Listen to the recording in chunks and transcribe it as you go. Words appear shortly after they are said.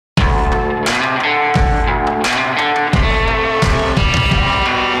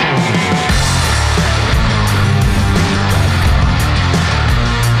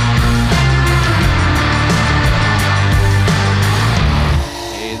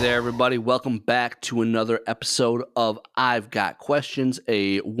there, everybody. Welcome back to another episode of I've Got Questions,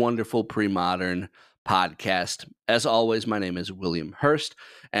 a wonderful Premodern podcast. As always, my name is William Hurst,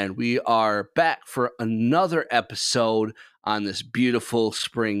 and we are back for another episode on this beautiful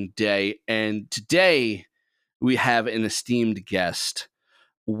spring day. And today we have an esteemed guest,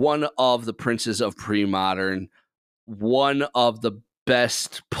 one of the princes of Premodern, one of the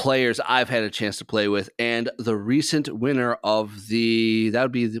best players I've had a chance to play with, and the recent winner of would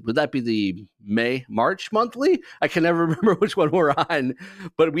that be the March monthly? I can never remember which one we're on,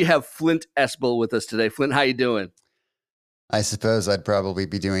 but we have Flint Espil with us today. Flint, how you doing? I suppose I'd probably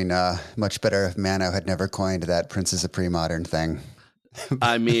be doing much better if Mano had never coined that Princess of Premodern thing.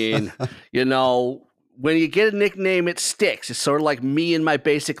 I mean, when you get a nickname, it sticks. It's sort of like me and my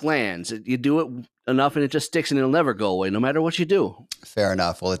basic lands. You do it enough and it just sticks and it'll never go away, no matter what you do. Fair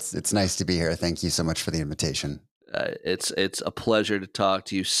enough. Well, it's nice to be here. Thank you so much for the invitation. It's a pleasure to talk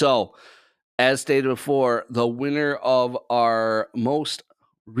to you. So, as stated before, the winner of our most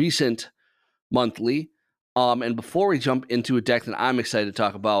recent monthly, and before we jump into a deck that I'm excited to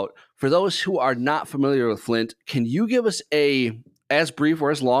talk about, for those who are not familiar with Flint, can you give us as brief or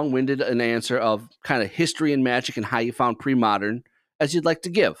as long-winded an answer of kind of history and Magic and how you found Premodern as you'd like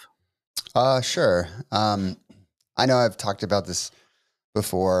to give? Sure. I know I've talked about this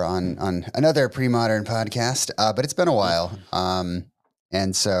before on another Premodern podcast, but it's been a while.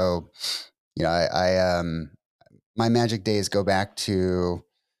 And so, I my Magic days go back to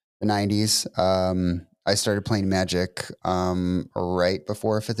the 90s. I started playing Magic right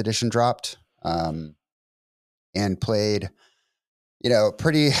before 5th edition dropped, and played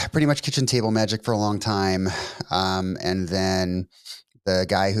pretty much kitchen table Magic for a long time. And then the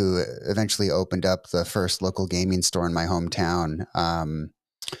guy who eventually opened up the first local gaming store in my hometown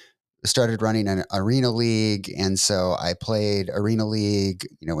started running an Arena League. And so I played Arena League,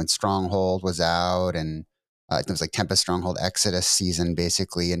 when Stronghold was out, and it was like Tempest Stronghold Exodus season,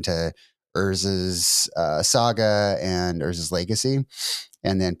 basically into Urza's Saga and Urza's Legacy,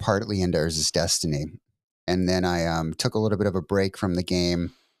 and then partly into Urza's Destiny. And then I took a little bit of a break from the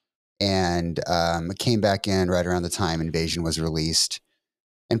game and came back in right around the time Invasion was released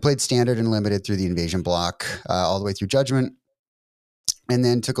and played Standard and Limited through the Invasion block all the way through Judgment. And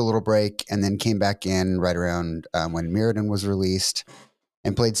then took a little break and then came back in right around when Mirrodin was released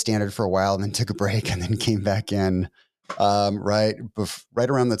and played Standard for a while and then took a break and then came back in right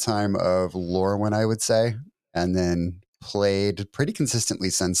around the time of Lorwyn, I would say. And then played pretty consistently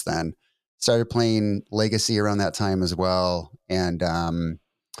since then. Started playing Legacy around that time as well, and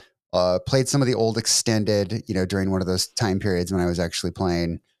played some of the old extended, during one of those time periods when I was actually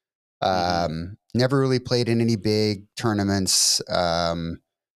playing. Never really played in any big tournaments.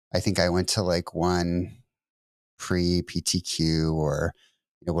 I think I went to like one pre-PTQ or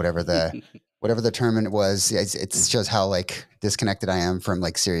whatever the tournament was. It shows how like disconnected I am from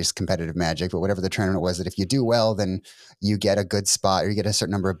like serious competitive Magic. But whatever the tournament was, that if you do well, then you get a good spot or you get a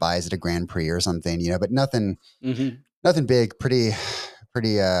certain number of buys at a Grand Prix or something. But nothing big. Pretty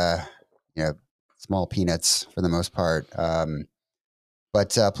small peanuts for the most part. But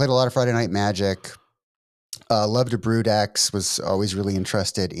played a lot of Friday Night Magic. Loved a brew decks, was always really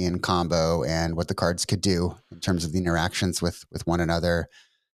interested in combo and what the cards could do in terms of the interactions with one another.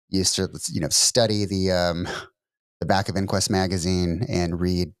 Used to, study the back of Inquest magazine and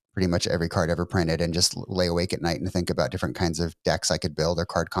read pretty much every card ever printed and just lay awake at night and think about different kinds of decks I could build or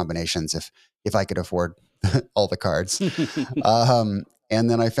card combinations if I could afford all the cards. And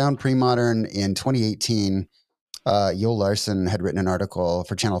then I found Premodern in 2018. Joel Larson had written an article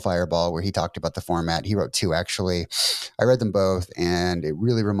for Channel Fireball where he talked about the format. He wrote 2, actually. I read them both, and it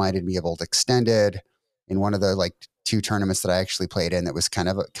really reminded me of Old Extended. In one of the 2 tournaments that I actually played in, that was kind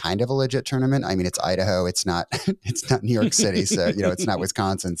of a legit tournament. I mean, it's Idaho. It's not New York City. So, it's not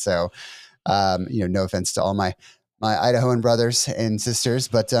Wisconsin. So, no offense to all my Idahoan brothers and sisters,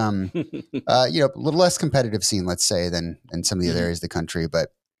 but, a little less competitive scene, let's say, than in some of the other areas of the country.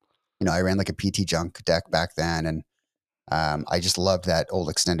 But, I ran like a PT Junk deck back then, and I just loved that Old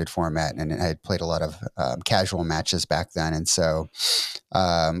Extended format, and I had played a lot of casual matches back then. And so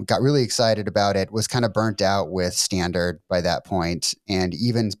got really excited about it, was kind of burnt out with Standard by that point, and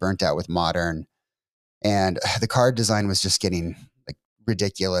even burnt out with Modern. And the card design was just getting like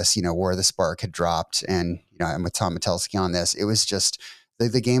ridiculous, War of the Spark had dropped. And, I'm with Tom Metelsky on this. It was just,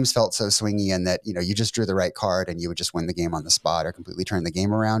 the games felt so swingy in that, you just drew the right card and you would just win the game on the spot or completely turn the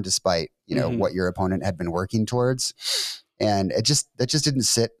game around despite, what your opponent had been working towards. And that just didn't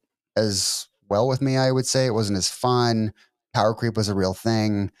sit as well with me, I would say. It wasn't as fun. Power creep was a real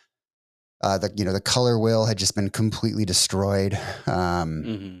thing. the color wheel had just been completely destroyed.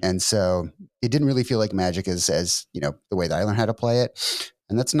 Mm-hmm. And so it didn't really feel like Magic as the way that I learned how to play it.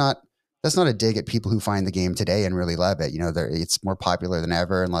 And that's not a dig at people who find the game today and really love it. It's more popular than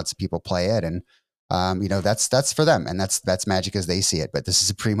ever and lots of people play it. And, that's for them. And that's Magic as they see it. But this is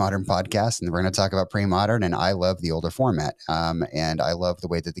a pre-modern podcast and we're going to talk about pre-modern, and I love the older format. And I love the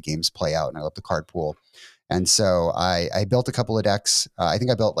way that the games play out, and I love the card pool. And so I built a couple of decks. I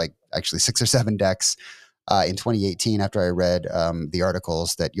think I built like actually 6 or 7 decks in 2018 after I read the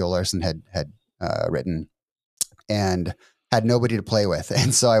articles that Joel Larson had written, and had nobody to play with.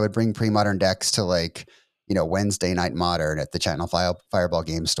 And so I would bring pre-modern decks to Wednesday Night Modern at the Channel Fireball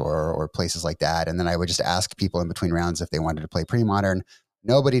Game Store or places like that. And then I would just ask people in between rounds if they wanted to play pre-modern.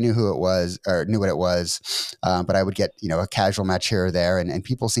 Nobody knew who it was or knew what it was, but I would get a casual match here or there, and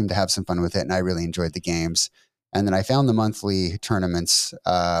people seemed to have some fun with it, and I really enjoyed the games. And then I found the monthly tournaments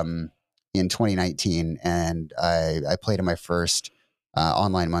in 2019, and I played in my first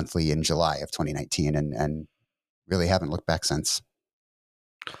online monthly in July of 2019, and really haven't looked back since.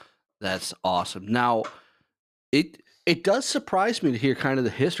 That's awesome. Now, it does surprise me to hear kind of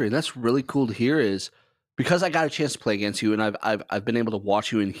the history, and that's really cool to hear. Is because I got a chance to play against you, and I've been able to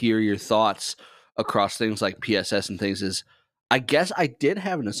watch you and hear your thoughts across things like PSS and things. Is I guess I did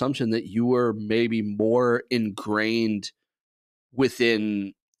have an assumption that you were maybe more ingrained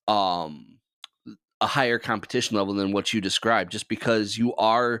within a higher competition level than what you described, just because you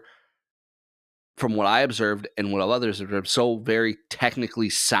are, from what I observed and what others observed, so very technically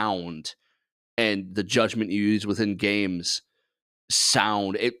sound, and the judgment you use within games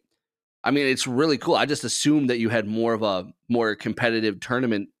sound it. I mean, it's really cool. I just assumed that you had more of a more competitive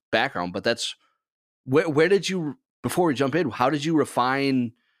tournament background, but that's where did you, before we jump in, how did you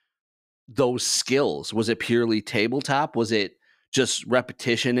refine those skills? Was it purely tabletop? Was it just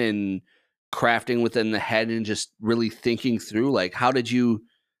repetition and crafting within the head and just really thinking through, like, how did you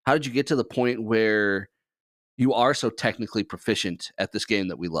get to the point where you are so technically proficient at this game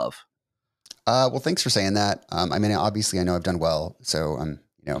that we love? Well, thanks for saying that. I mean, obviously, I know I've done well, so I'm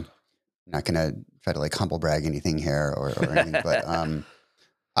not going to try to like humble brag anything here or anything, but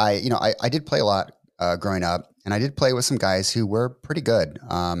I did play a lot growing up, and I did play with some guys who were pretty good.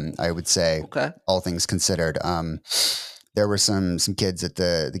 I would say, Okay. all things considered. There were some kids at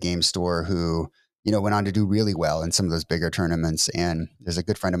the game store who went on to do really well in some of those bigger tournaments. And there's a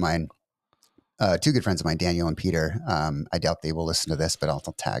good friend of mine, 2 good friends of mine, Daniel and Peter. I doubt they will listen to this, but I'll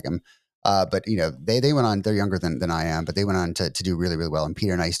tag them. But they went on. They're younger than I am, but they went on to do really, really well. And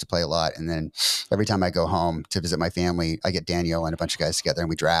Peter and I used to play a lot. And then every time I go home to visit my family, I get Daniel and a bunch of guys together, and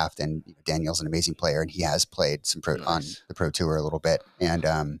we draft. And Daniel's an amazing player, and he has played some on Nice. the pro tour a little bit.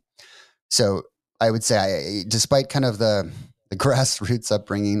 And so I would say, despite kind of the grassroots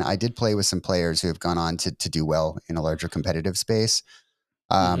upbringing, I did play with some players who have gone on to do well in a larger competitive space.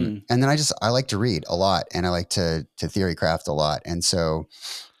 Hmm. And then I like to read a lot, and I like to theory craft a lot. And so,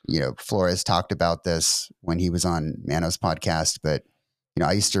 Flores talked about this when he was on Mano's podcast, but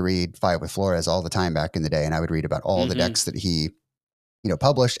I used to read Fight with Flores all the time back in the day, and I would read about all the Hmm. decks that he,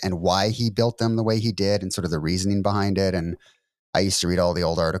 published, and why he built them the way he did, and sort of the reasoning behind it. And I used to read all the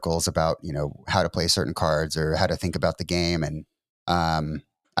old articles about, how to play certain cards or how to think about the game. And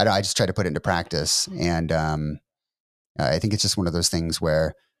I just try to put it into practice. And I think it's just one of those things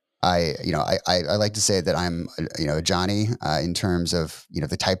where I like to say that I'm, a Johnny in terms of,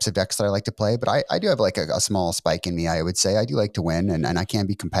 the types of decks that I like to play, but I do have like a small spike in me. I would say I do like to win, and I can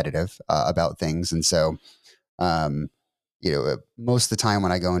be competitive about things. And so, um, most of the time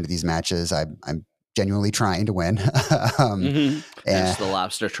when I go into these matches, I'm genuinely trying to win. um, Hmm. and Hence the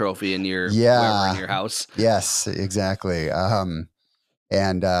lobster trophy in your wherever in yeah, your house. yes, exactly. And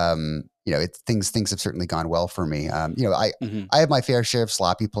things have certainly gone well for me. Hmm. I have my fair share of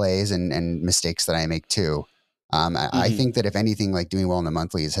sloppy plays and mistakes that I make too. I Hmm. think that if anything, like doing well in the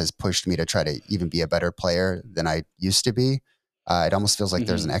monthlies has pushed me to try to even be a better player than I used to be. It almost feels like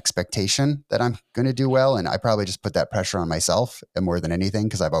there's Hmm. an expectation that I'm going to do well, and I probably just put that pressure on myself more than anything,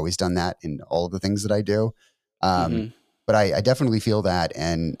 because I've always done that in all of the things that I do. Um, Hmm. but I definitely feel that,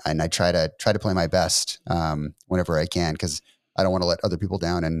 and I try to play my best whenever I can, because I don't want to let other people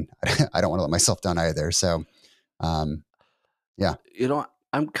down, and I don't want to let myself down either. So, um, yeah.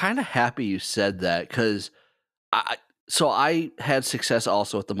 I'm kind of happy you said that, because I so I had success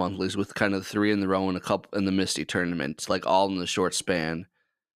also at the monthlies with kind of 3 in the row and a couple in the Misty tournament, like all in the short span.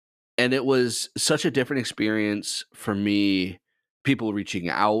 And it was such a different experience for me, people reaching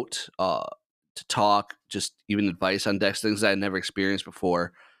out to talk, just even advice on decks, things I had never experienced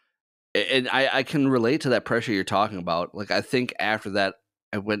before. And I can relate to that pressure you're talking about. Like, I think after that,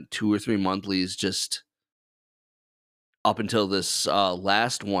 I went 2 or 3 monthlies just up until this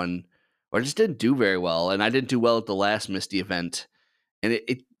last one, where I just didn't do very well, and I didn't do well at the last Misty event, and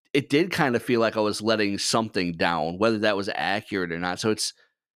it did kind of feel like I was letting something down, whether that was accurate or not. So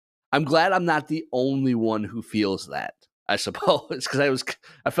I'm glad I'm not the only one who feels that, I suppose, because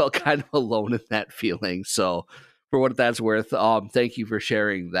I felt kind of alone in that feeling. So for what that's worth, thank you for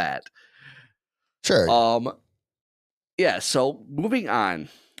sharing that. Sure. Yeah, so moving on.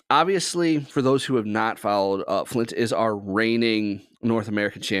 Obviously, for those who have not followed, Flint is our reigning North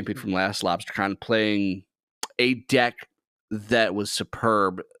American champion from last LobsterCon, playing a deck that was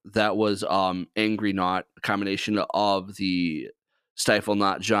superb. That was Angry Knot, a combination of the Stifle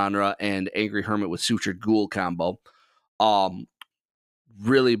Knot genre and Angry Hermit with Sutured Ghoul combo.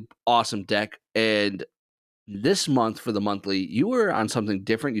 Really awesome deck. And this month for the monthly, you were on something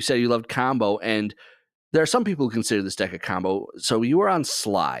different. You said you loved combo, and there are some people who consider this deck a combo. So you were on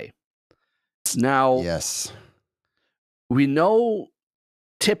Sligh. Now, Yes. we know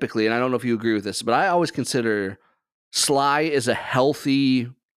typically, and I don't know if you agree with this, but I always consider Sligh is a healthy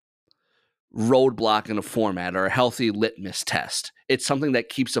roadblock in a format, or a healthy litmus test. It's something that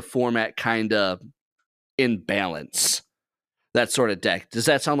keeps a format kind of in balance. That sort of deck. Does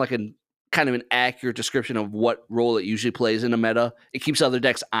that sound like a kind of an accurate description of what role it usually plays in a meta? It keeps other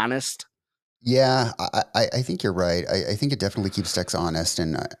decks honest. Yeah, I think you're right. I think it definitely keeps decks honest.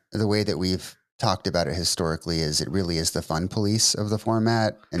 And the way that we've talked about it historically is it really is the fun police of the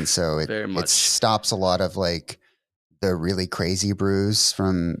format. And so Very it much. stops a lot of like the really crazy brews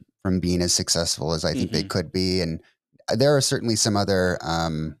from being as successful as I think they could be. And there are certainly some other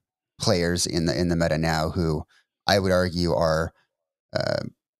players in the meta now who I would argue are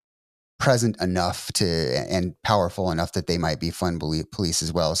present enough to and powerful enough that they might be fun police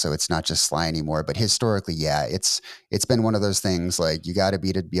as well. So it's not just Sligh anymore. But historically, yeah, it's been one of those things like you got to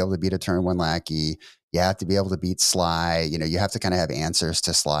be able to beat a turn one lackey. You have to be able to beat Sligh. You know, you have to kind of have answers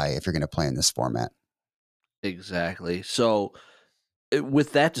to Sligh if you're going to play in this format. Exactly. So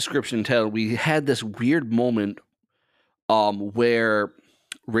with that description, Taylor, we had this weird moment where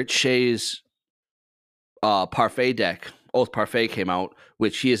Rich Shea's Parfait deck, Oath Parfait, came out,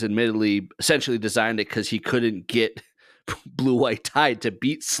 which he has admittedly essentially designed it because he couldn't get Blue White Tide to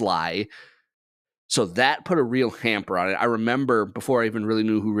beat Sligh. So that put a real hamper on it. I remember before I even really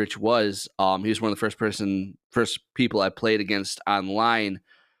knew who Rich was, he was one of the first people I played against online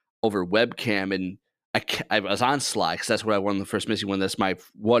over webcam, and I was on Sligh because that's what I won the first Missy one. That's my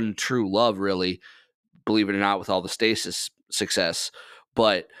one true love, really, believe it or not, with all the stasis success.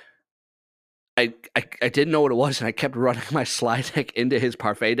 But I didn't know what it was, and I kept running my Sligh deck into his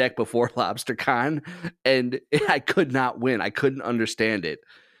Parfait deck before LobsterCon, and I could not win. I couldn't understand it.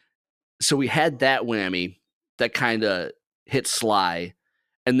 So we had that whammy that kind of hit Sligh,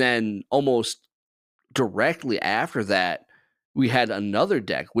 and then almost directly after that, we had another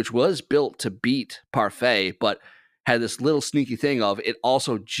deck which was built to beat Parfait, but had this little sneaky thing of it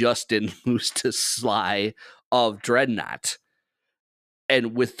also just didn't lose to Sligh of Dreadnaught.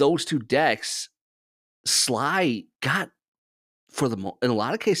 And with those two decks, Sligh got, in a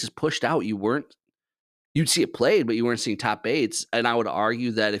lot of cases, pushed out. You'd see it played, but you weren't seeing top eights. And I would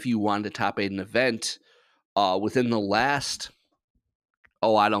argue that if you wanted to top eight an event within the last,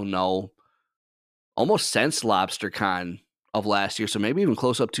 I don't know, almost since LobsterCon of last year, so maybe even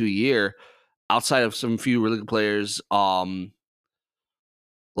close up to a year, outside of some few really good players,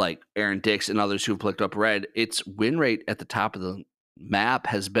 like Aaron Dix and others who've picked up red, its win rate at the top of the map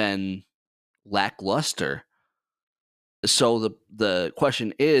has been lackluster. So the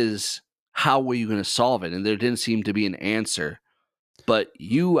question is, how were you going to solve it? And there didn't seem to be an answer. But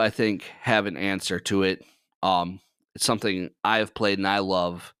you, I think, have an answer to it. It's something I have played and I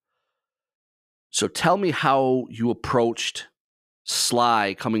love. So tell me how you approached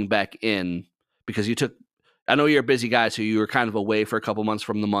Sligh coming back in, because I know you're a busy guy, so you were kind of away for a couple months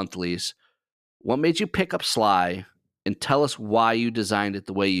from the monthlies. What made you pick up Sligh, and tell us why you designed it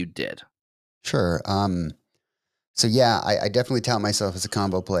the way you did? Sure. So yeah, I definitely tout myself as a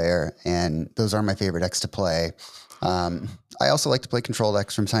combo player, and those are my favorite decks to play. I also like to play control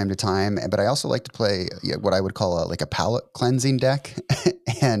decks from time to time, but I also like to play what I would call a palette cleansing deck.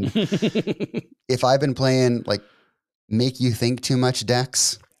 And if I've been playing like make you think too much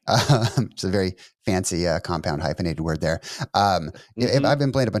decks, it's a very fancy compound hyphenated word there. If I've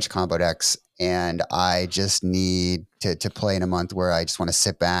been playing a bunch of combo decks and I just need to play in a month where I just want to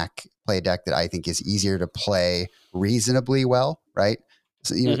sit back, play a deck that I think is easier to play reasonably well, right?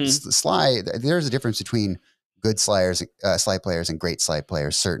 So, Sligh, there's a difference between good Sligh players and great Sligh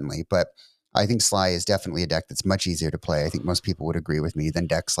players, certainly. But I think Sligh is definitely a deck that's much easier to play. I think most people would agree with me than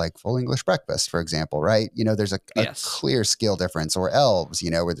decks like Full English Breakfast, for example, right? There's a Yes. clear skill difference, or Elves,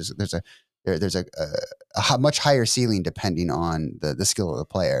 where there's a much higher ceiling depending on the skill of the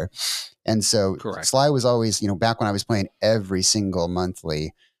player. And so Correct. Sligh was always, back when I was playing every single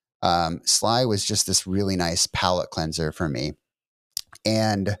monthly, Sligh was just this really nice palate cleanser for me.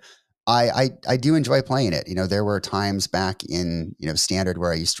 And I do enjoy playing it. There were times back in, standard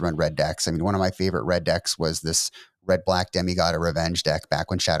where I used to run red decks. I mean, one of my favorite red decks was this red black demigod of revenge deck back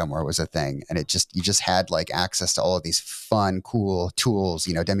when Shadowmoor was a thing. And you just had like access to all of these fun, cool tools.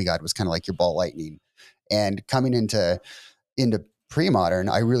 Demigod was kind of like your ball lightning. And coming into pre-modern,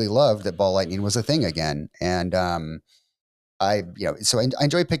 I really loved that ball lightning was a thing again. And so I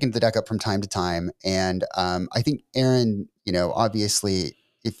enjoy picking the deck up from time to time. And I think Aaron, obviously,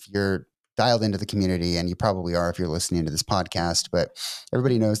 if you're dialed into the community, and you probably are if you're listening to this podcast, but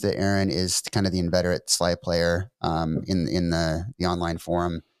everybody knows that Aaron is kind of the inveterate Sligh player in the online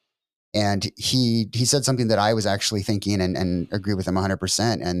forum. And he said something that I was actually thinking and agree with him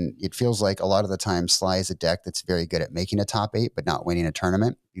 100%. And it feels like a lot of the time Sligh is a deck that's very good at making a top 8, but not winning a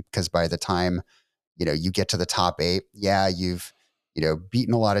tournament, because by the time you get to the top 8, yeah, you've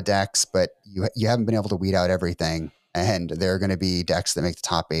beaten a lot of decks, but you haven't been able to weed out everything. And there are going to be decks that make the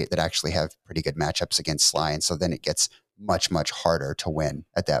top 8 that actually have pretty good matchups against Sligh, and so then it gets much harder to win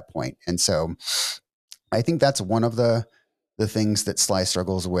at that point. And so I think that's one of the things that Sligh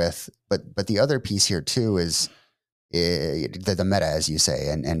struggles with. But the other piece here too is the meta, as you say,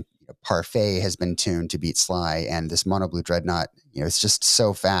 and Parfait has been tuned to beat Sligh, and this mono blue dreadnought, it's just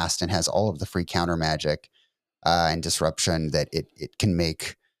so fast and has all of the free counter magic and disruption that it can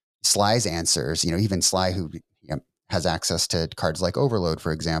make Sly's answers, even Sligh, who has access to cards like Overload,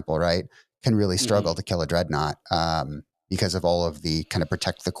 for example, right, can really struggle to kill a dreadnought because of all of the kind of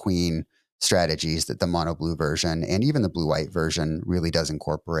protect the queen strategies that the mono blue version and even the blue white version really does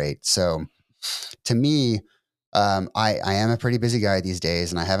incorporate. So to me, I am a pretty busy guy these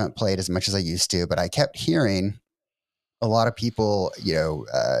days, and I haven't played as much as I used to, but I kept hearing a lot of people,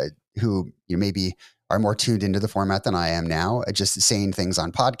 who maybe are more tuned into the format than I am now, just saying things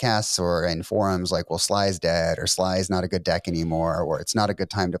on podcasts or in forums like, well, Sly's dead, or Sly's not a good deck anymore, or it's not a good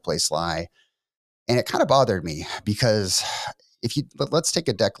time to play Sligh. And it kind of bothered me because let's take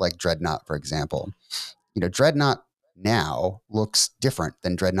a deck like Dreadnought, for example. Dreadnought now looks different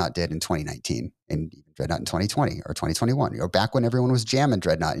than Dreadnought did in 2019 and even Dreadnought in 2020 or 2021, or back when everyone was jamming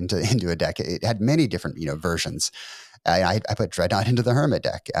Dreadnought into a deck. It had many different, versions. I put Dreadnought into the Hermit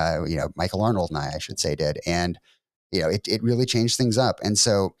deck. Michael Arnold and I should say, did. And, it really changed things up. And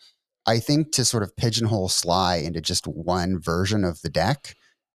so I think to sort of pigeonhole Sligh into just one version of the deck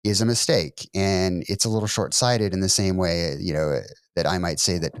is a mistake. And it's a little short-sighted in the same way, that I might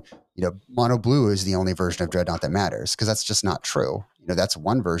say that, mono blue is the only version of Dreadnought that matters, because that's just not true. That's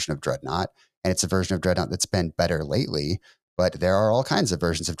one version of Dreadnought, and it's a version of Dreadnought that's been better lately. But there are all kinds of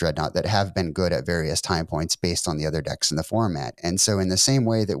versions of Dreadnought that have been good at various time points based on the other decks in the format. And so in the same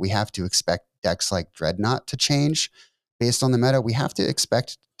way that we have to expect decks like Dreadnought to change based on the meta, we have to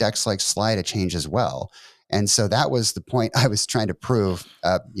expect decks like Sligh to change as well. And so that was the point I was trying to prove,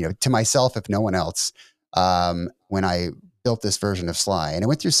 to myself, if no one else, when I built this version of Sligh. And it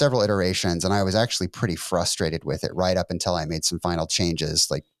went through several iterations, and I was actually pretty frustrated with it right up until I made some final changes,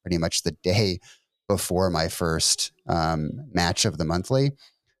 like pretty much the day before my first match of the monthly.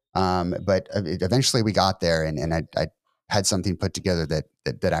 But eventually we got there, and I had something put together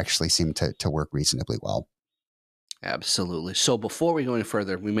that actually seemed to work reasonably well. Absolutely. So before we go any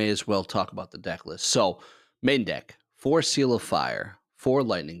further, we may as well talk about the deck list. So main deck, 4 Seal of Fire, 4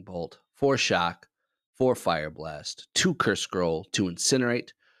 Lightning Bolt, 4 Shock, 4 Fire Blast, 2 Curse Scroll, 2 Incinerate,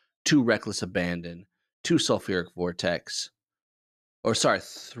 2 Reckless Abandon, 2 Sulfuric Vortex, or sorry,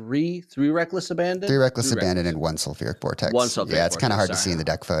 three Reckless Abandon? 3 Reckless Abandon and 1 Sulfuric Vortex. 1 Sulfuric Yeah, it's kind of hard to sorry. see in the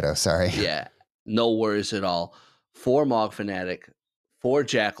deck photo. Sorry. Yeah, no worries at all. 4 Mog Fanatic, 4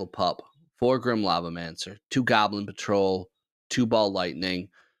 Jackal Pup, 4 Grim Lavamancer, 2 Goblin Patrol, 2 Ball Lightning,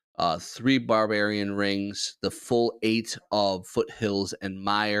 3 Barbarian Rings, the full 8 of Foothills and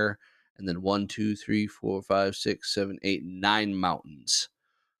Mire, and then 1, 2, 3, 4, 5, 6, 7, 8, 9 Mountains.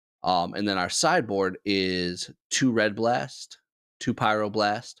 And then our sideboard is 2 Red Blast, 2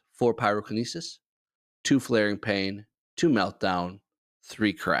 Pyroblast, 4 Pyrokinesis, 2 Flaring Pain, 2 Meltdown,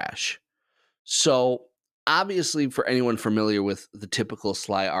 3 Crash. So, obviously, for anyone familiar with the typical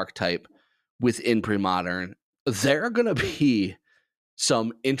Sligh archetype within Premodern, there are going to be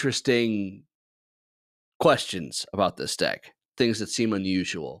some interesting questions about this deck, things that seem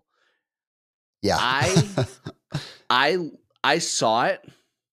unusual. Yeah. I saw it,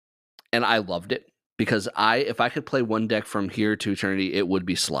 and I loved it because if I could play one deck from here to eternity, it would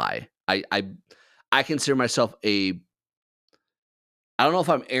be Sligh. I consider myself I don't know if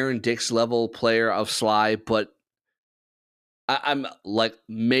I'm Aaron Dick's level player of Sligh, but I'm like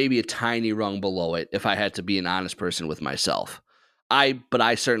maybe a tiny rung below it if I had to be an honest person with myself. But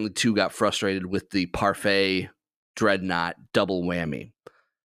I certainly too got frustrated with the Parfait Dreadnaught double whammy.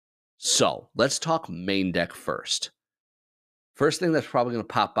 So let's talk main deck first. First thing that's probably going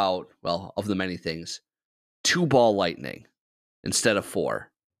to pop out, well, of the many things, 2-ball lightning instead of 4.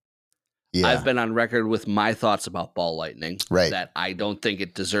 Yeah. I've been on record with my thoughts about ball lightning, right. that I don't think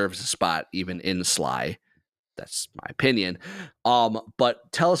it deserves a spot even in Sligh. That's my opinion.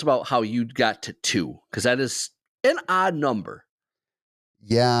 But tell us about how you got to 2, because that is an odd number.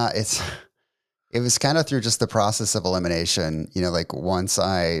 Yeah, it was kind of through just the process of elimination. You know, like once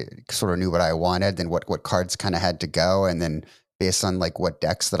I sort of knew what I wanted, then what cards kind of had to go, and then based on like what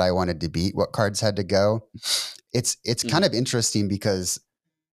decks that I wanted to beat, what cards had to go. It's kind of interesting because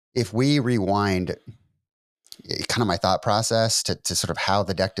if we rewind kind of my thought process to sort of how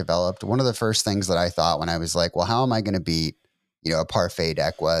the deck developed, one of the first things that I thought when I was like, well, how am I going to beat, a Parfait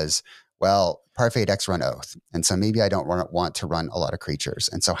deck was, well, Parfait decks run Oath. And so maybe I don't want to run a lot of creatures.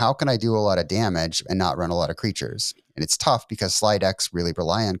 And so how can I do a lot of damage and not run a lot of creatures? And it's tough because Sligh decks really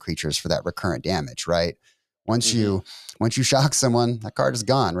rely on creatures for that recurrent damage, right? Once you shock someone, that card is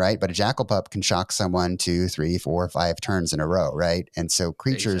gone, right? But a Jackal Pup can shock someone 2, 3, 4, 5 turns in a row, right? And so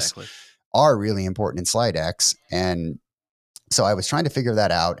creatures are really important in Sligh decks. And so I was trying to figure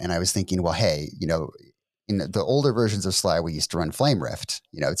that out. And I was thinking, well, hey, in the older versions of Sligh, we used to run Flame Rift.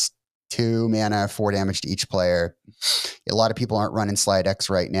 It's 2 mana, 4 damage to each player. A lot of people aren't running Sligh decks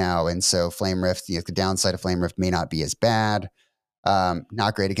right now. And so Flame Rift, the downside of Flame Rift may not be as bad.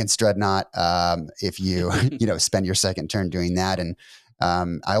 Not great against Dreadnaught if you, spend your second turn doing that. And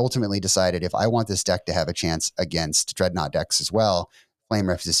I ultimately decided if I want this deck to have a chance against Dreadnaught decks as well, Flame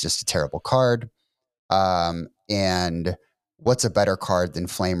Rift is just a terrible card. And what's a better card than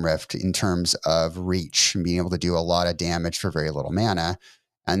Flame Rift in terms of reach and being able to do a lot of damage for very little mana?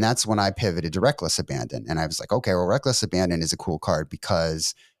 And that's when I pivoted to Reckless Abandon. And I was like, okay, well, Reckless Abandon is a cool card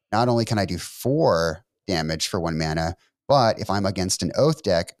because not only can I do 4 damage for 1 mana, but if I'm against an Oath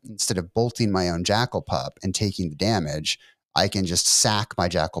deck, instead of bolting my own Jackal Pup and taking the damage, I can just sack my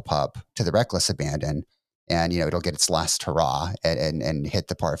Jackal Pup to the Reckless Abandon and, it'll get its last hurrah and hit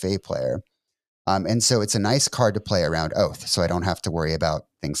the Parfait player. And so it's a nice card to play around Oath. So I don't have to worry about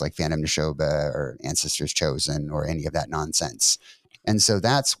things like Phantom Neshoba or Ancestors Chosen or any of that nonsense. And so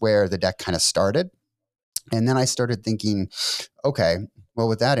that's where the deck kind of started. And then I started thinking, okay, well,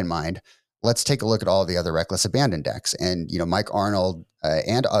 with that in mind, let's take a look at all the other Reckless Abandon decks. And, Mike Arnold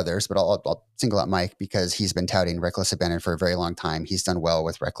and others, but I'll single out Mike because he's been touting Reckless Abandon for a very long time. He's done well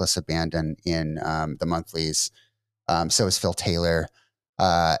with Reckless Abandon in the monthlies. So is Phil Taylor.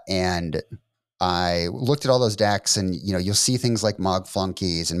 And I looked at all those decks and, you'll see things like Mog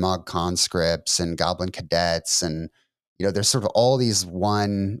Flunkies and Mog Conscripts and Goblin Cadets. And, there's sort of all these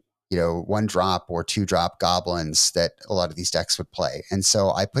one drop or 2 drop goblins that a lot of these decks would play. And so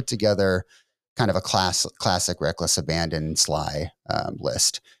I put together kind of a classic Reckless Abandon Sligh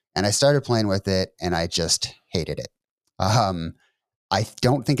list. And I started playing with it and I just hated it. I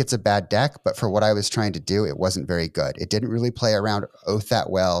don't think it's a bad deck, but for what I was trying to do, it wasn't very good. It didn't really play around Oath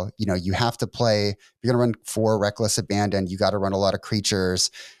that well. You have to play, if you're going to run 4 Reckless Abandon, you got to run a lot of creatures.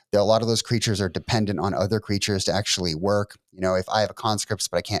 A lot of those creatures are dependent on other creatures to actually work. If I have a Conscripts,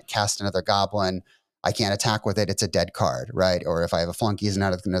 but I can't cast another Goblin, I can't attack with it, it's a dead card, right? Or if I have a Flunkies and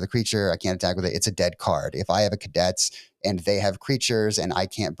not another creature, I can't attack with it, it's a dead card. If I have a Cadets and they have creatures and I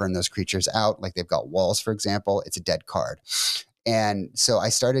can't burn those creatures out, like they've got walls, for example, it's a dead card. And so I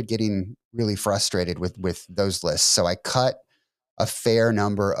started getting really frustrated with those lists. So I cut a fair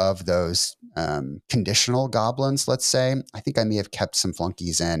number of those conditional goblins, let's say. I think I may have kept some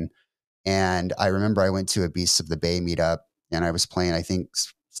Flunkies in. And I remember I went to a Beasts of the Bay meetup and I was playing, I think,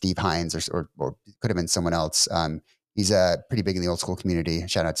 Steve Hines or could have been someone else. He's pretty big in the old school community.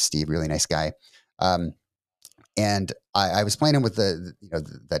 Shout out to Steve, really nice guy. And I was playing him with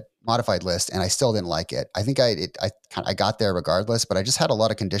that modified list, and I still didn't like it. I think I got there regardless, but I just had a lot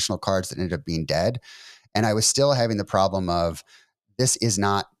of conditional cards that ended up being dead, and I was still having the problem of this is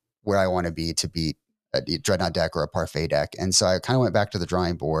not where I want to be to beat a Dreadnaught deck or a Parfait deck. And so I kind of went back to the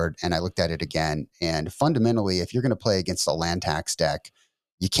drawing board and I looked at it again. And fundamentally, if you're going to play against a land tax deck,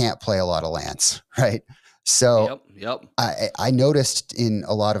 you can't play a lot of lands, right? So yep. I noticed in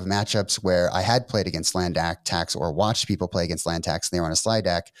a lot of matchups where I had played against land tax or watched people play against land tax and they were on a Sligh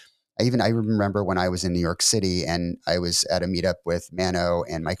deck, I remember when I was in New York City and I was at a meetup with Mano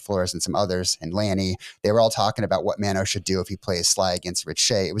and Mike Flores and some others and Lanny. They were all talking about what Mano should do if he plays Sligh against Rich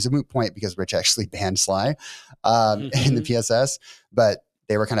Shea. It was a moot point because Rich actually banned Sligh in the PSS, but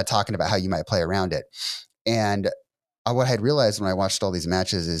they were kind of talking about how you might play around it. And what I had realized when I watched all these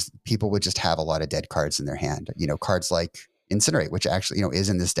matches is people would just have a lot of dead cards in their hand. Cards like Incinerate, which actually, is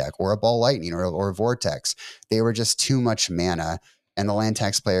in this deck, or a Ball Lightning or Vortex. They were just too much mana, and the land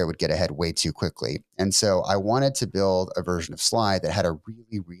tax player would get ahead way too quickly. And so I wanted to build a version of Sligh that had a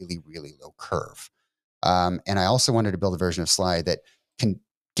really, really, really low curve. And I also wanted to build a version of Sligh that can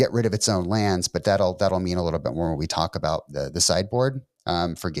get rid of its own lands, but that'll mean a little bit more when we talk about the sideboard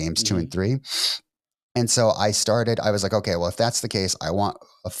for games 2 and 3. And so I was like, okay, well, if that's the case, I want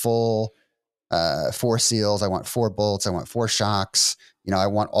a full 4 seals. I want 4 bolts. I want 4 shocks. I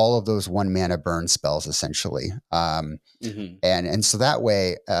want all of those 1 mana burn spells essentially. And so that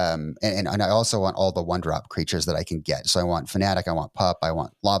way, and I also want all the 1-drop creatures that I can get. So I want Fanatic, I want Pup, I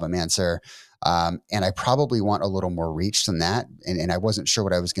want Lavamancer. And I probably want a little more reach than that. And I wasn't sure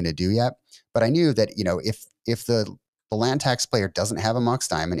what I was going to do yet, but I knew that, if the land tax player doesn't have a Mox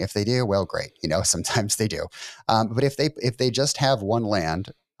Diamond, if they do, well, great. Sometimes they do. But if they just have 1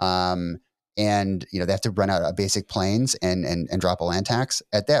 land, and they have to run out of basic planes and drop a land tax,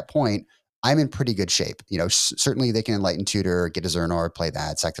 at that point, I'm in pretty good shape. Certainly they can Enlighten Tutor, get a Zernor, play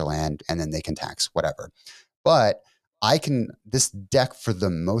that, sack their land, and then they can tax, whatever. But this deck for the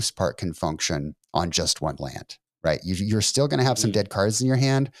most part can function on just 1 land, right? You're still going to have some dead cards in your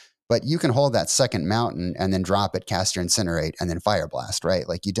hand, but you can hold that second mountain and then drop it, cast your Incinerate, and then Fire Blast, right?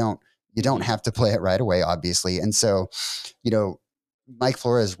 Like you don't have to play it right away, obviously. And so, Mike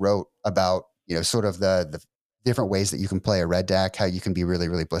Flores wrote about, sort of the different ways that you can play a red deck, how you can be really,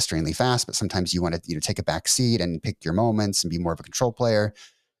 really blisteringly fast, but sometimes you want to, take a back seat and pick your moments and be more of a control player.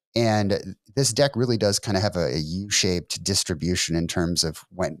 And this deck really does kind of have a U-shaped distribution in terms of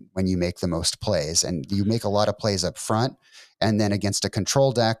when you make the most plays. And you make a lot of plays up front, and then against a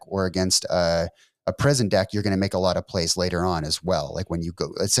control deck or against a prison deck, you're going to make a lot of plays later on as well. Like when you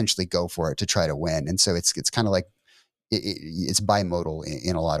essentially go for it to try to win. And so it's kind of like, it's bimodal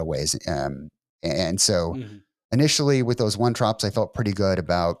in a lot of ways. And so initially with those 1-drops, I felt pretty good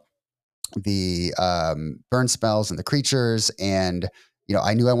about the burn spells and the creatures. And,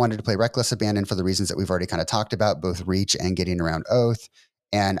 I knew I wanted to play Reckless Abandon for the reasons that we've already kind of talked about, both reach and getting around Oath.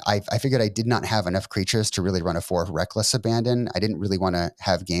 And I figured I did not have enough creatures to really run a 4 Reckless Abandon. I didn't really want to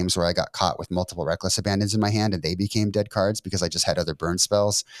have games where I got caught with multiple Reckless Abandons in my hand and they became dead cards because I just had other burn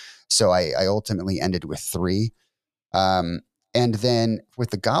spells. So I ultimately ended with 3. And then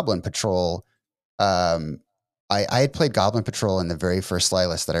with the Goblin Patrol, I had played Goblin Patrol in the very first Sligh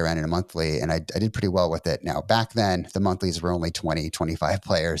list that I ran in a monthly, and I did pretty well with it. Now, back then, the monthlies were only 20, 25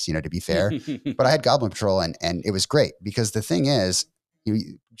 players, to be fair. But I had Goblin Patrol, and it was great because the thing is,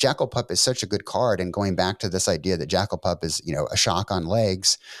 Jackal Pup is such a good card. And going back to this idea that Jackal Pup is, a shock on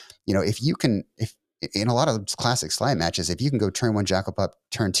legs, if in a lot of classic Sligh matches, if you can go turn 1 Jackal Pup,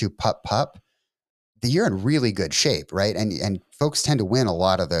 turn 2 Pup Pup, you're in really good shape, right? And folks tend to win a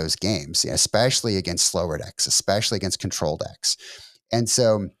lot of those games, especially against slower decks, especially against control decks. And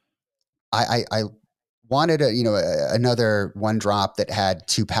so I wanted another 1-drop that had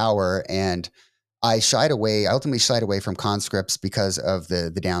 2 power, and I ultimately shied away from conscripts because of the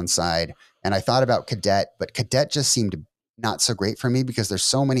downside. And I thought about Cadet, but Cadet just seemed not so great for me because there's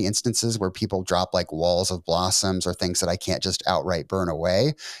so many instances where people drop like walls of blossoms or things that I can't just outright burn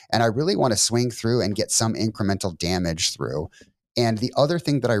away. And I really want to swing through and get some incremental damage through. And the other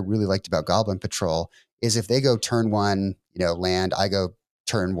thing that I really liked about Goblin Patrol is if they go turn 1, land, I go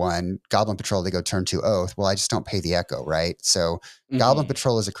turn 1, Goblin Patrol, they go turn 2 Oath. Well, I just don't pay the echo, right? So Goblin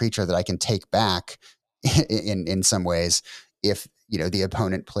Patrol is a creature that I can take back in some ways if, the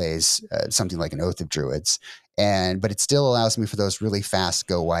opponent plays something like an Oath of Druids. But it still allows me for those really fast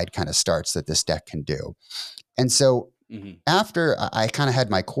go wide kind of starts that this deck can do. And so after I kind of had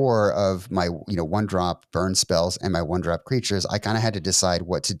my core of my 1-drop burn spells and my 1-drop creatures, I kind of had to decide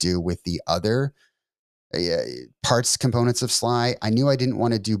what to do with the other parts components of Sligh. I knew I didn't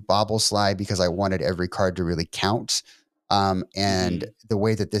want to do Bobble Sligh because I wanted every card to really count. And the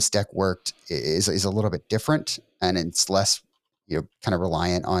way that this deck worked is a little bit different, and it's less kind of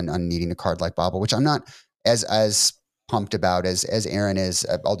reliant on needing a card like Bobble, which I'm not as pumped about as Aaron is.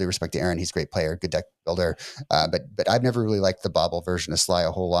 All due respect to Aaron, he's a great player, good deck builder. But I've never really liked the Bobble version of Sligh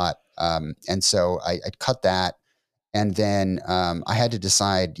a whole lot. And so I cut that. And then I had to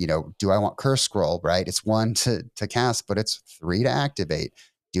decide, do I want Curse Scroll, right? It's 1 to cast, but it's 3 to activate.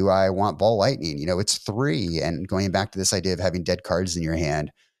 Do I want Ball Lightning? It's 3. And going back to this idea of having dead cards in your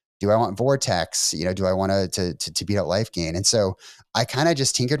hand, Do I want Vortex? Do I want to beat out life gain? And so I kind of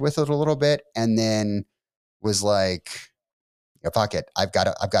just tinkered with it a little bit, and then was like, fuck it. I've got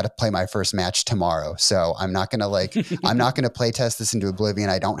to play my first match tomorrow. So I'm not gonna play test this into oblivion.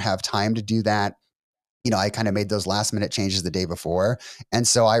 I don't have time to do that. I kind of made those last minute changes the day before. And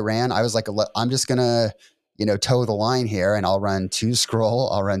so I was like, I'm just going to, toe the line here, and I'll run 2 scroll.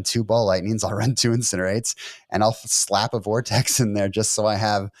 I'll run 2 ball lightnings. I'll run 2 incinerates, and I'll slap a vortex in there just so I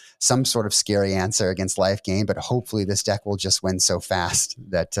have some sort of scary answer against life gain. But hopefully this deck will just win so fast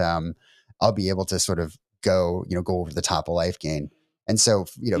that I'll be able to sort of go over the top of life gain. And so,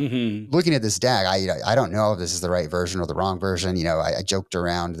 looking at this deck, I don't know if this is the right version or the wrong version. I joked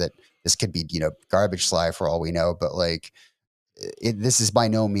around that this could be, garbage Sligh for all we know, but like this is by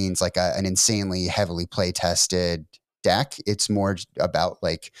no means like an insanely heavily play tested deck. It's more about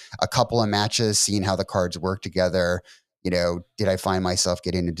like a couple of matches, seeing how the cards work together. Did I find myself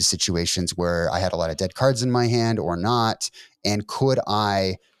getting into situations where I had a lot of dead cards in my hand or not? And could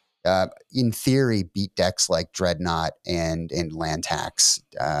I, in theory, beat decks like Dreadnaught and land tax,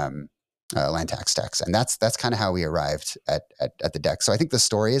 land tax decks? And that's kind of how we arrived at the deck. So I think the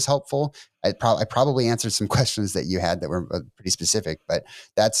story is helpful. I probably answered some questions that you had that were pretty specific, but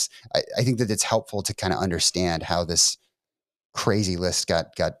I think that it's helpful to kind of understand how this crazy list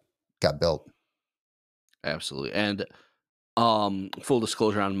got built. Absolutely. And full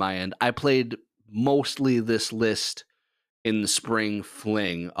disclosure on my end, I played mostly this list in the spring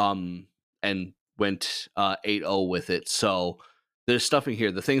fling and went 8-0 with it. So there's stuff in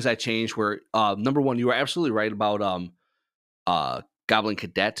here. The things I changed were number one, you were absolutely right about Goblin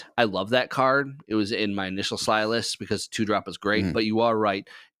Cadet. I love that card. It was in my initial Sligh list because 2-drop is great, but you are right.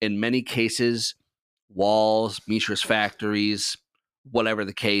 In many cases, walls, Mishra's factories, whatever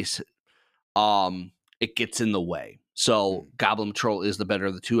the case, it gets in the way. So Goblin Patrol is the better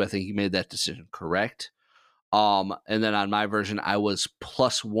of the two. I think you made that decision correct. And then on my version, I was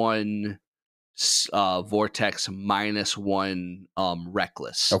 +1 Vortex, -1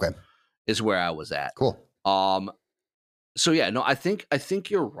 Reckless. Okay, is where I was at. Cool. So yeah, no, I think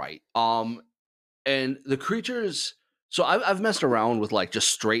you're right. And the creatures. So I've messed around with like just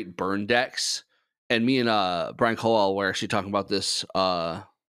straight burn decks, and me and Brian Colwell were actually talking about this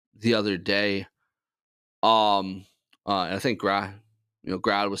the other day. And I think Grad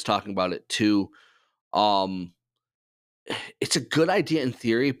was talking about it too. It's a good idea in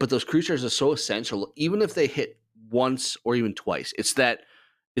theory, but those creatures are so essential. Even if they hit once or even twice, it's that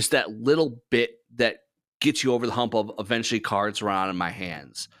little bit that gets you over the hump of eventually cards around in my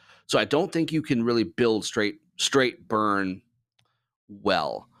hands. So I don't think you can really build straight burn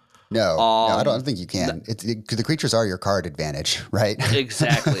well. No, I don't think you can. The creatures are your card advantage, right?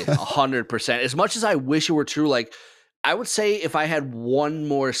 Exactly, 100%. As much as I wish it were true, like I would say if I had one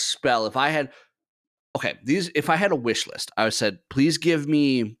more spell, if I had a wish list, I would said, please give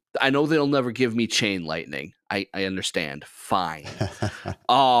me. I know they'll never give me Chain Lightning. I understand. Fine.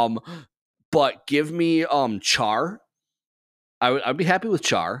 But give me Char. I'd be happy with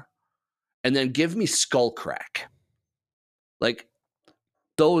Char, and then give me Skullcrack. Like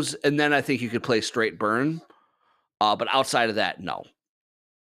those, and then I think you could play straight burn. But outside of that, no.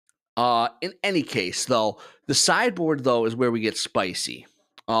 In any case, though, the sideboard though is where we get spicy.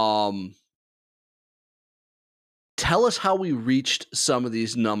 Tell us how we reached some of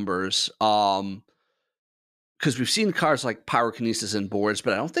these numbers. Because we've seen cards like Pyrokinesis and boards,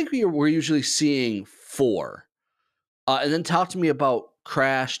 but I don't think we're usually seeing 4. And then talk to me about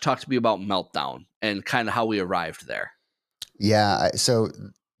Crash, talk to me about Meltdown, and kind of how we arrived there. Yeah, so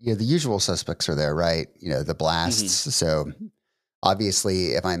the usual suspects are there, right? The blasts. Mm-hmm. So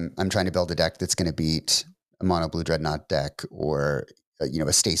obviously, if I'm trying to build a deck that's going to beat a mono blue Dreadnaught deck or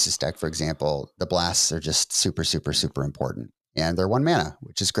a stasis deck, for example, the blasts are just super, super, super important, and they're 1 mana,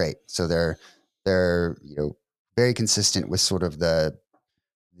 which is great. So they're very consistent with sort of the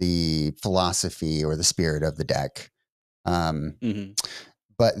philosophy or the spirit of the deck.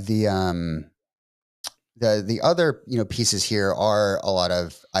 But the other pieces here are a lot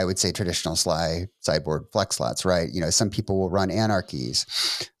of, I would say, traditional Sligh sideboard flex slots, right? Some people will run Anarchies.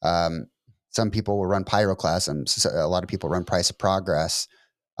 Some people will run Pyroclasms. So a lot of people run Price of Progress.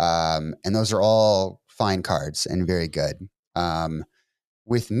 And those are all fine cards and very good.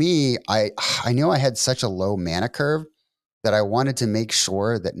 With me, I knew I had such a low mana curve that I wanted to make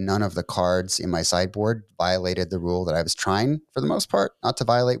sure that none of the cards in my sideboard violated the rule that I was trying, for the most part, not to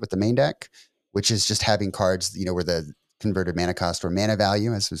violate with the main deck, which is just having cards, where the converted mana cost or mana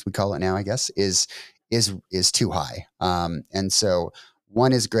value, as we call it now, I guess, is too high. And so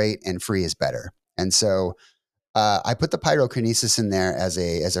 1 is great and free is better. And so I put the Pyrokinesis in there as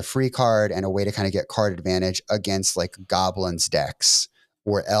a free card and a way to kind of get card advantage against like goblins decks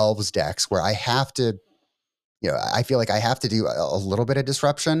or elves decks where I have to, I feel like I have to do a little bit of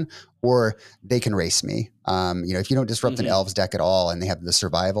disruption or they can race me. If you don't disrupt an elves deck at all and they have the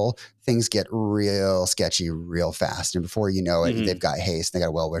survival, things get real sketchy real fast. And before you know it, they've got haste, they got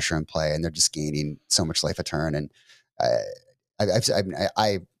a well-wisher in play, and they're just gaining so much life a turn. And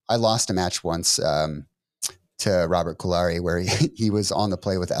I lost a match once to Robert Kulari where he was on the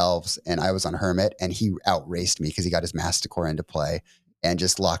play with elves and I was on hermit and he outraced me because he got his Masticore into play and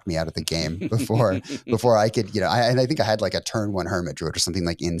just locked me out of the game before I could, and I think I had like a turn one hermit druid or something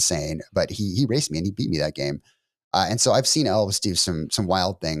like insane, but he raced me and he beat me that game. And so I've seen elves do some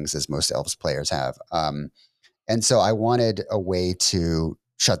wild things as most elves players have. And so I wanted a way to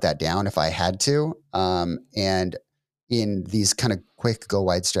shut that down if I had to. And in these kind of quick go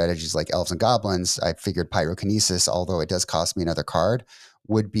wide strategies like elves and goblins, I figured Pyrokinesis, although it does cost me another card,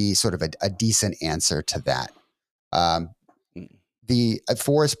 would be sort of a decent answer to that. The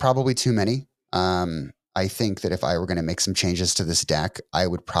 4 is probably too many. I think that if I were going to make some changes to this deck, I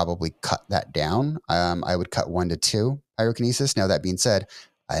would probably cut that down. I would cut 1 to 2 Pyrokinesis. Now, that being said,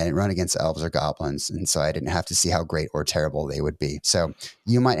 I didn't run against elves or goblins, and so I didn't have to see how great or terrible they would be. So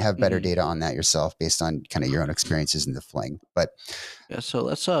you might have better data on that yourself based on kind of your own experiences in the fling. But yeah, so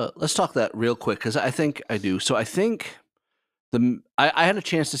let's talk that real quick because I think I do. So I think I had a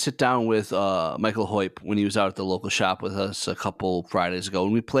chance to sit down with Michael Hoyp when he was out at the local shop with us a couple Fridays ago,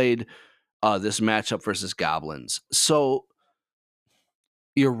 and we played this matchup versus goblins. So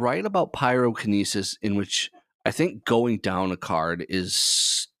you're right about Pyrokinesis, in which I think going down a card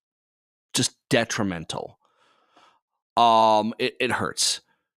is just detrimental. It hurts.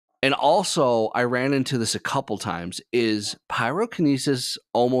 And also, I ran into this a couple times, is Pyrokinesis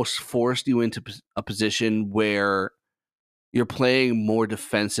almost forced you into a position where you're playing more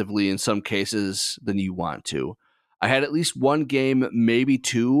defensively in some cases than you want to. I had at least one game, maybe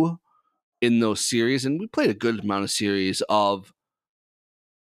 2, in those series, and we played a good amount of series of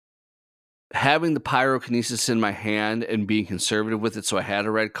having the Pyrokinesis in my hand and being conservative with it, so I had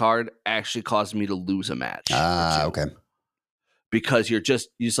a red card, actually caused me to lose a match. Okay. Because you're just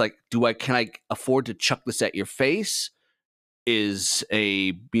like, can I afford to chuck this at your face? Is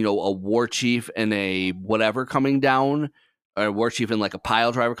a war chief and a whatever coming down, or a war chief and like a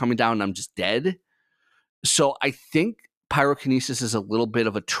pile driver coming down, and I'm just dead. So I think Pyrokinesis is a little bit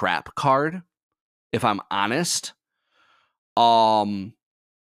of a trap card, if I'm honest. I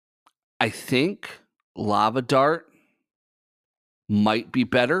think Lava Dart might be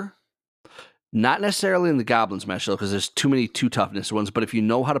better. Not necessarily in the Goblins match, though, because there's too many 2 toughness ones. But if you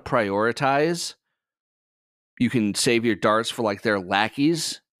know how to prioritize, you can save your darts for like their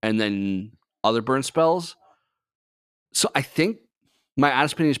lackeys and then other burn spells. So I think my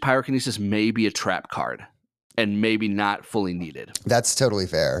honest opinion is Pyrokinesis may be a trap card and maybe not fully needed. That's totally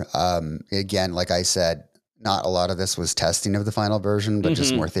fair. Again, like I said, not a lot of this was testing of the final version, but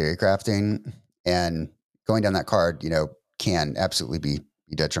just more theory crafting. And going down that card, can absolutely be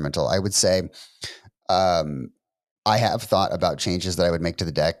detrimental. I would say I have thought about changes that I would make to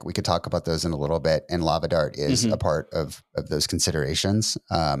the deck. We could talk about those in a little bit. And Lava Dart is a part of those considerations.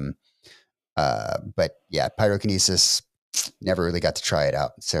 But yeah, Pyrokinesis, never really got to try it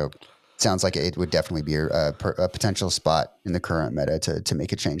out. So sounds like it would definitely be a potential spot in the current meta to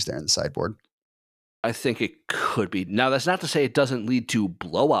make a change there in the sideboard. I think it could be. Now, that's not to say it doesn't lead to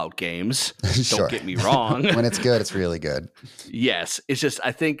blowout games. Sure. Don't get me wrong. When it's good, it's really good. Yes. It's just,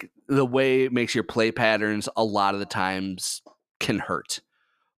 I think the way it makes your play patterns a lot of the times can hurt.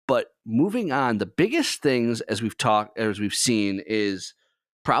 But moving on, the biggest things as we've seen is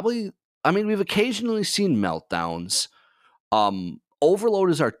probably, we've occasionally seen meltdowns.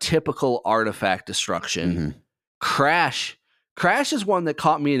 Overload is our typical artifact destruction. Crash is one that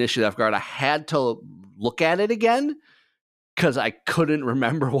caught me initially off guard. I had to look at it again because I couldn't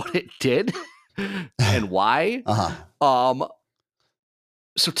remember what it did and why.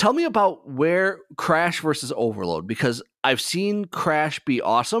 So tell me about where Crash versus Overload, because I've seen Crash be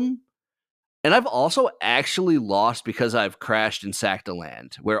awesome, and I've also actually lost because I've crashed and sacked a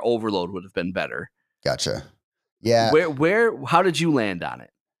land where Overload would have been better. Gotcha. Yeah. How did you land on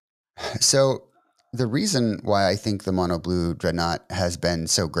it? So the reason why I think the mono blue Dreadnaught has been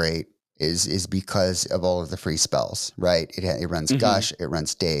so great is because of all of the free spells, right? It runs Gush, it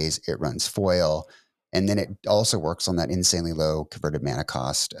runs Daze, it runs Foil, and then it also works on that insanely low converted mana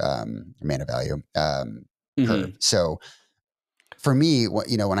cost, mana value curve. So for me,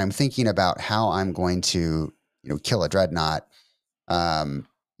 when I'm thinking about how I'm going to, kill a Dreadnought, I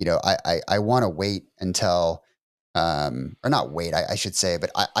want to wait until or not wait, I should say,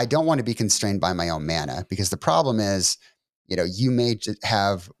 but I don't want to be constrained by my own mana, because the problem is, you may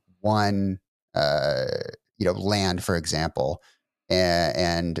have one, land, for example,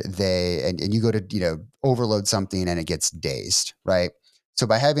 and you go to, overload something and it gets dazed, right? So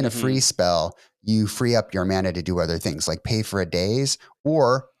by having a Mm-hmm. free spell, you free up your mana to do other things like pay for a daze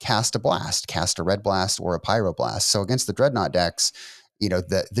or cast a blast, cast a red blast or a pyroblast. So against the Dreadnought decks,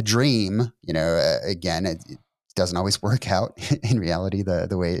 the dream, again, it doesn't always work out in reality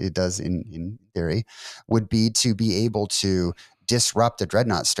the way it does in theory, would be to be able to disrupt the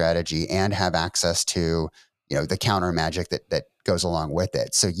Dreadnought strategy and have access to, the counter magic that goes along with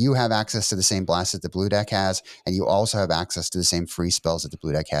it. So you have access to the same blast that the blue deck has, and you also have access to the same free spells that the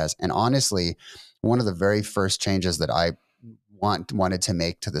blue deck has. And honestly, one of the very first changes that I wanted to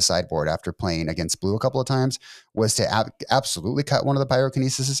make to the sideboard after playing against blue a couple of times was to absolutely cut one of the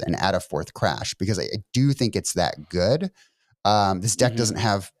pyrokinesis and add a fourth crash, because I do think it's that good. This deck Mm-hmm. doesn't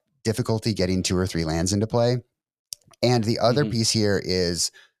have difficulty getting 2 or 3 lands into play. And the other Mm-hmm. piece here is,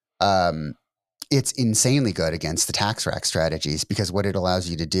 it's insanely good against the tax rack strategies, because what it allows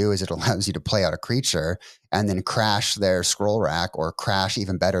you to do is it allows you to play out a creature and then crash their scroll rack, or crash,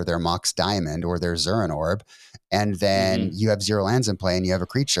 even better, their Mox Diamond or their Zurin Orb. And then Mm-hmm. you have 0 lands in play and you have a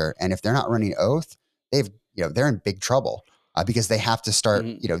creature. And if they're not running Oath, they're in big trouble. Because they have to start,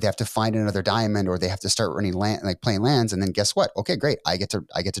 Mm-hmm. they have to find another diamond, or they have to start running land, like playing lands. And then guess what? Okay, great. I get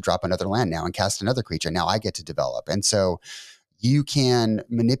to drop another land now and cast another creature. Now I get to develop. And so you can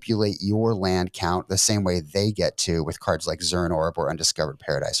manipulate your land count the same way they get to with cards like Zurin Orb or Undiscovered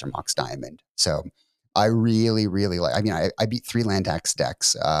Paradise or Mox Diamond. So I really, really like, I beat 3 land tax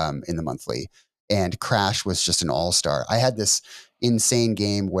decks in the monthly, and Crash was just an all-star. I had this insane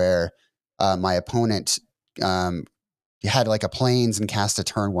game where my opponent had like a plains and cast a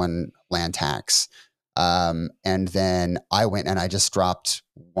turn 1 land tax. And then I went and I just dropped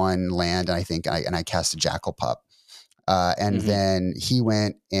 1 land, and I cast a Jackal Pup. And Mm-hmm. then he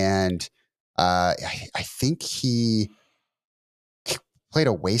went and I think he played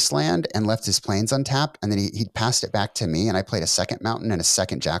a Wasteland and left his plains untapped, and then he passed it back to me, and I played a second Mountain and a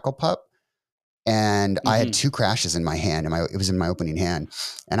second Jackal Pup. And I had Mm-hmm. 2 crashes in my hand, and it was in my opening hand.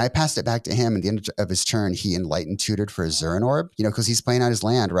 And I passed it back to him. At the end of his turn, he Enlightened Tutored for a Zurin Orb, because he's playing out his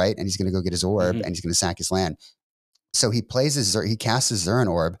land, right? And he's going to go get his orb, Mm-hmm. and he's going to sack his land. So he he casts his Zurin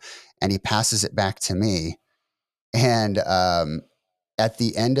Orb, and he passes it back to me. And at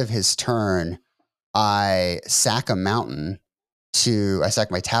the end of his turn, I sack a mountain I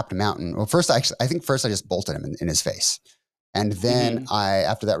sack my tapped mountain. Well, first, I think first I just bolted him in his face. And then Mm-hmm.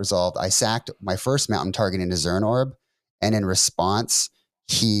 after that resolved, I sacked my first mountain targeting his Zurin Orb. And in response,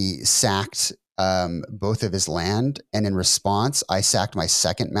 he sacked both of his land. And in response, I sacked my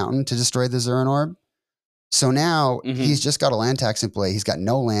second mountain to destroy the Zurin Orb. So now Mm-hmm. he's just got a land tax in play. He's got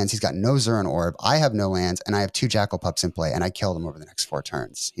no lands. He's got no Zurin Orb. I have no lands, and I have 2 Jackal Pups in play, and I killed him over the next 4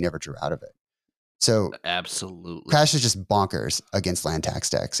 turns. He never drew out of it. So Absolutely. Crash is just bonkers against land tax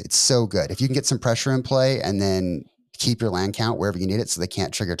decks. It's so good. If you can get some pressure in play and then keep your land count wherever you need it so they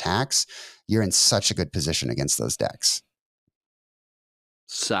can't trigger tax, you're in such a good position against those decks.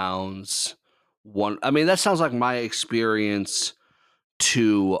 Sounds that sounds like my experience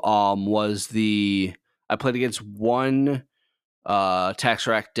too. Was I played against one tax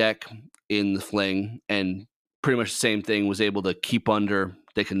rack deck in the fling, and pretty much the same thing, was able to keep under,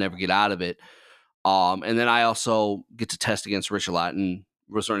 they could never get out of it. And then I also get to test against Rich a lot, and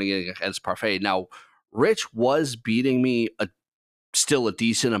was running against Parfait. Now Rich was beating me still a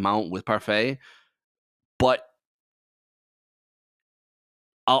decent amount with Parfait, but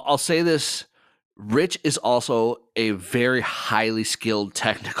I'll say this: Rich is also a very highly skilled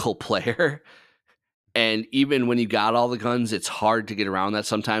technical player, and even when you got all the guns, it's hard to get around that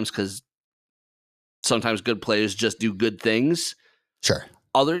sometimes, because sometimes good players just do good things. Sure.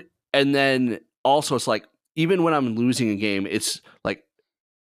 And then also it's like, even when I'm losing a game, it's like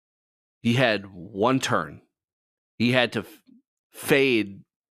he had 1 turn, he had to fade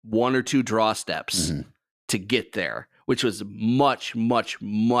 1 or 2 draw steps Mm-hmm. to get there, which was much, much,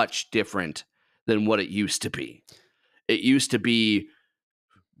 much different than what it used to be. It used to be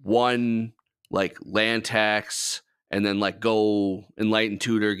 1 like land tax, and then like go Enlighten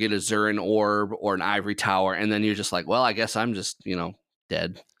Tutor, get a Zurin Orb or an Ivory Tower, and then you're just like, well, I guess I'm just,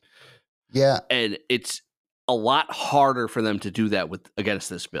 dead. Yeah. And it's a lot harder for them to do that against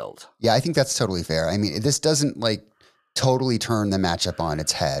this build. Yeah, I think that's totally fair. I mean, this doesn't like totally turn the matchup on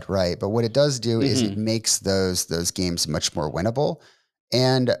its head, right? But what it does do is it Mm-hmm. makes those games much more winnable.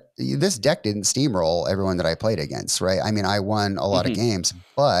 And this deck didn't steamroll everyone that I played against, right? I mean, I won a lot of Mm-hmm. games,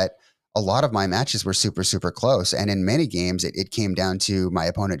 but a lot of my matches were super, super close. And in many games, it came down to my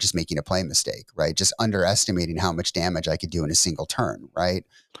opponent just making a play mistake, right? Just underestimating how much damage I could do in a single turn, right?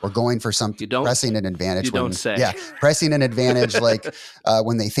 Or going for some You don't pressing an advantage you don't when, say. yeah, pressing an advantage like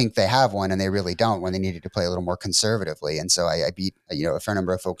when they think they have one and they really don't, when they needed to play a little more conservatively. And so I beat, a fair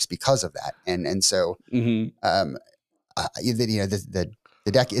number of folks because of that. And so, um,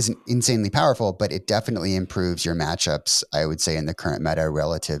 the deck isn't insanely powerful, but it definitely improves your matchups, I would say, in the current meta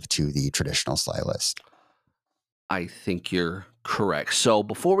relative to the traditional Sligh list. I think you're correct. So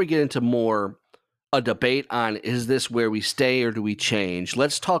before we get into more a debate on is this where we stay or do we change,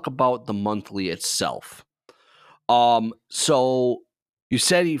 let's talk about the monthly itself. So you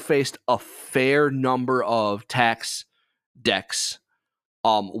said you faced a fair number of tax decks.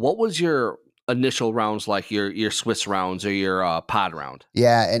 What was your initial rounds like, your Swiss rounds or your pod round?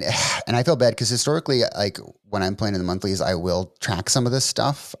 Yeah, and I feel bad because historically, like when I'm playing in the monthlies, I will track some of this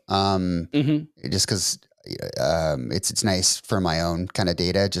stuff, just because it's nice for my own kind of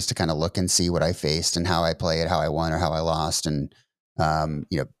data, just to kind of look and see what I faced and how I played, how I won or how I lost, and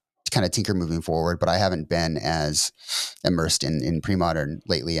kind of tinker moving forward. But I haven't been as immersed in Premodern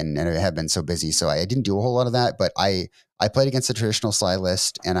lately, and I have been so busy, so I didn't do a whole lot of that. But I played against the traditional Sligh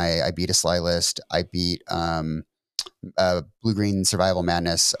list, and I beat a Sligh list. I beat Blue Green Survival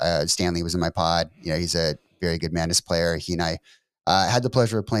Madness. Stanley was in my pod. He's a very good Madness player. He and I had the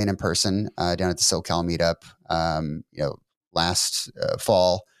pleasure of playing in person down at the SoCal meetup. Last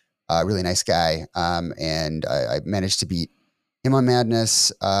fall. Really nice guy, and I managed to beat him on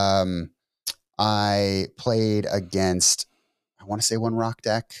Madness. I played against, I want to say, one rock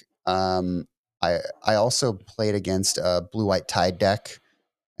deck. I also played against a blue white tide deck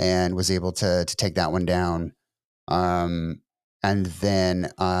and was able to take that one down. And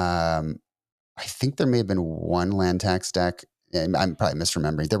then I think there may have been one land tax deck, and I'm probably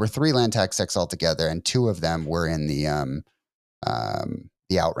misremembering. There were 3 land tax decks altogether, and 2 of them were in the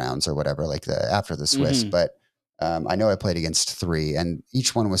out rounds or whatever, like after the Swiss. But I know I played against 3, and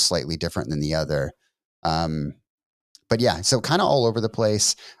each one was slightly different than the other. But yeah, so kind of all over the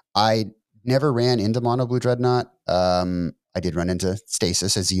place. I never ran into Mono Blue Dreadnaught. I did run into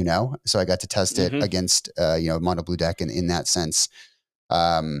Stasis, as you know, so I got to test it against Mono Blue deck in that sense.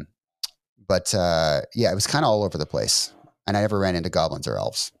 But yeah, it was kind of all over the place, and I never ran into goblins or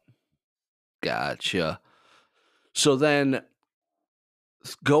elves. Gotcha. So then,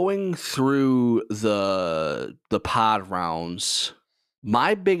 going through the pod rounds,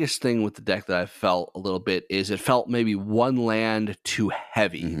 my biggest thing with the deck that I felt a little bit is it felt maybe one land too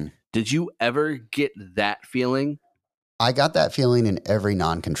heavy. Did you ever get that feeling? I got that feeling in every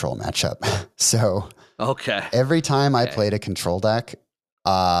non-control matchup. So every time I played a control deck,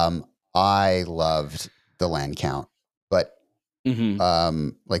 I loved the land count. But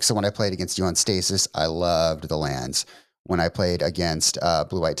so when I played against you on Stasis, I loved the lands. When I played against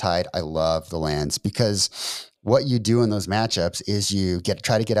Blue White Tide, I loved the lands, because what you do in those matchups is you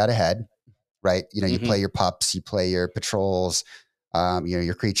try to get out ahead, right? You play your pups, you play your patrols,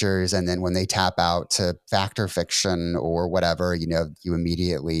 your creatures, and then when they tap out to Factor Fiction or whatever, you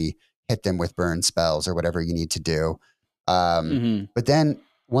immediately hit them with burn spells or whatever you need to do. But then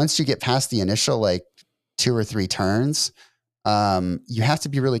once you get past the initial like 2 or 3 turns, you have to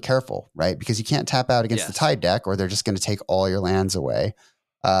be really careful, right? Because you can't tap out against the Tide deck, or they're just going to take all your lands away.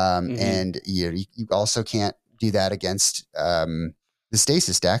 And you also can't do that against the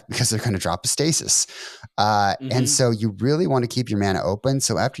Stasis deck, because they're going to drop a Stasis. And so you really want to keep your mana open.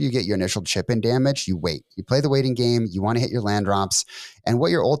 So after you get your initial chip in damage, you wait. You play the waiting game. You want to hit your land drops. And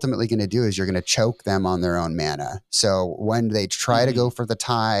what you're ultimately going to do is you're going to choke them on their own mana. So when they try to go for the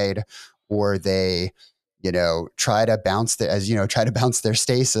Tide, or they try to bounce their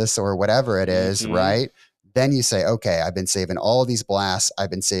Stasis or whatever it is, right? Then you say, okay, I've been saving all these blasts. I've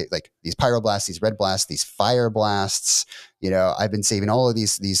been saving like these pyroblasts, these red blasts, these fire blasts. I've been saving all of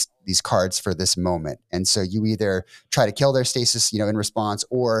these cards for this moment. And so you either try to kill their Stasis, in response,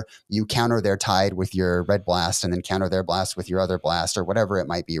 or you counter their Tide with your red blast, and then counter their blast with your other blast, or whatever it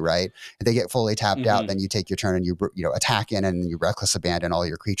might be, right? If they get fully tapped out, then you take your turn and you attack in, and you reckless abandon all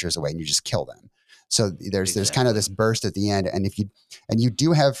your creatures away, and you just kill them. So there's kind of this burst at the end, and you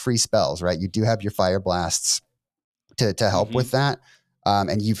do have free spells, right? You do have your fire blasts to help with that,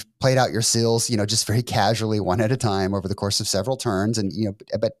 and you've played out your seals, just very casually, one at a time over the course of several turns, and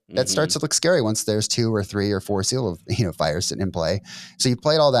but that starts to look scary once there's 2 or 3 or 4 seal of fires sitting in play. So you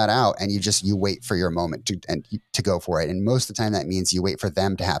played all that out, and you wait for your moment to go for it, and most of the time that means you wait for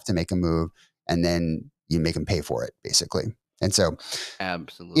them to have to make a move, and then you make them pay for it, basically. And so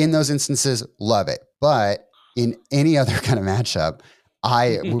absolutely, in those instances, love it. But in any other kind of matchup,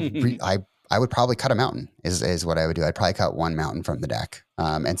 I would probably cut a mountain is what I would do. I'd probably cut one mountain from the deck,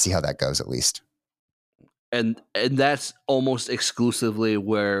 and see how that goes at least. And that's almost exclusively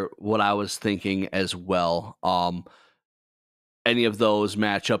what I was thinking as well. Any of those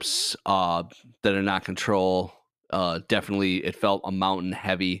matchups that are not control, definitely it felt a mountain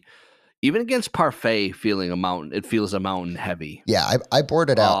heavy. Even against Parfait, it feels a mountain heavy. Yeah, I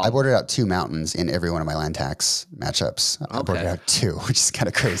boarded out. I boarded out 2 mountains in every one of my land tax matchups. I boarded out 2, which is kind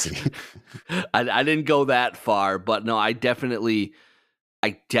of crazy. I didn't go that far, but no, I definitely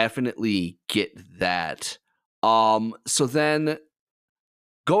get that. So then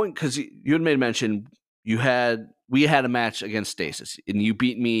because you had made mention we had a match against Stasis and you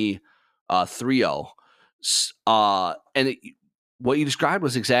beat me 3-0. What you described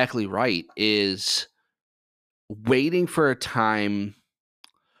was exactly right, is waiting for a time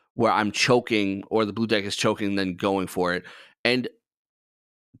where I'm choking or the blue deck is choking, then going for it. And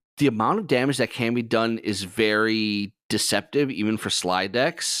the amount of damage that can be done is very deceptive, even for Sligh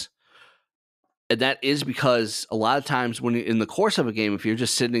decks. And that is because a lot of times when in the course of a game, if you're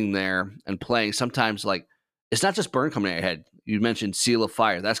just sitting there and playing, sometimes like it's not just burn coming at your head. You mentioned Seal of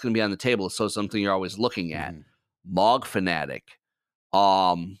Fire. That's going to be on the table. So something you're always looking at. Mog Fanatic,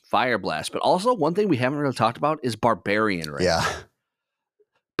 Fire Blast. But also one thing we haven't really talked about is Barbarian Ring. Yeah.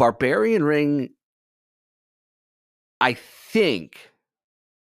 Barbarian Ring, I think,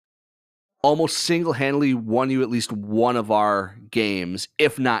 almost single-handedly won you at least one of our games,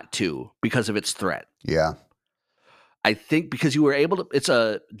 if not 2, because of its threat. Yeah. I think because you were able to, it's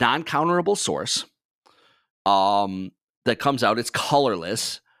a non-counterable source that comes out. It's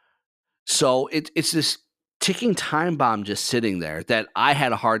colorless. So it's this ticking time bomb just sitting there that I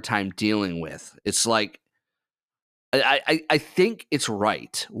had a hard time dealing with. It's like, I think it's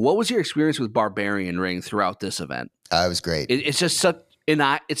right. What was your experience with Barbarian Ring throughout this event? It was great. It's just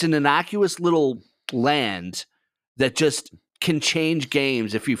it's an innocuous little land that just can change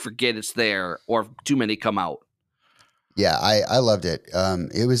games if you forget it's there or too many come out. Yeah, I loved it.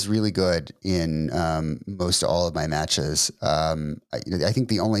 It was really good in most all of my matches. I think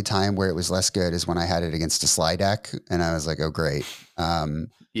the only time where it was less good is when I had it against a Sligh deck, and I was like, oh, great.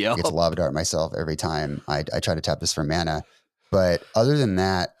 Yeah, I get to Lava Dart myself every time I try to tap this for mana. But other than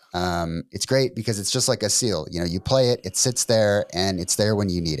that, it's great because it's just like a seal. You play it, it sits there, and it's there when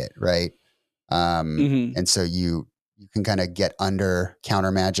you need it, right? And so you can kind of get under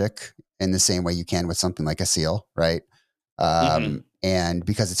counter magic in the same way you can with something like a seal, right? And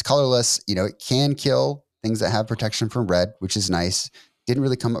because it's colorless, it can kill things that have protection from red, which is nice. Didn't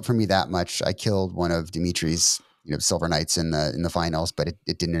really come up for me that much. I killed one of Dimitri's, Silver Knights in the finals, but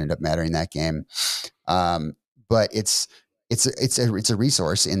it didn't end up mattering that game. But it's a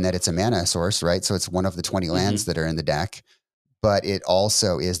resource in that it's a mana source, right? So it's one of the 20 lands that are in the deck, but it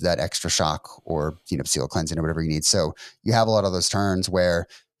also is that extra shock or, seal cleansing or whatever you need. So you have a lot of those turns where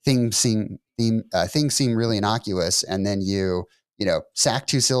things seem really innocuous, and then you sack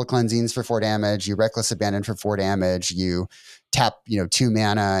 2 seal cleansings for 4 damage, you reckless abandon for 4 damage, you tap 2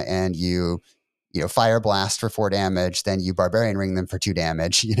 mana, and you fire blast for 4 damage, then you barbarian ring them for 2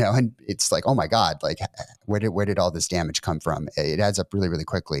 damage, and it's like, oh my god, like where did all this damage come from? It adds up really, really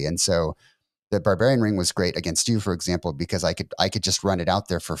quickly. And so the barbarian ring was great against you, for example, because I could just run it out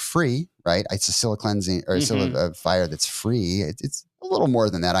there for free, right? It's a seal cleansing or a seal of fire that's free. It's a little more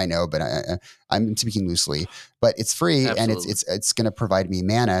than that, I know, but I'm speaking loosely. But it's free. Absolutely. And it's going to provide me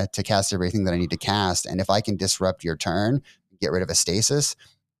mana to cast everything that I need to cast. And if I can disrupt your turn, get rid of a stasis,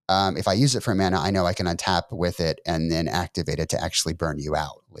 if I use it for mana, I know I can untap with it and then activate it to actually burn you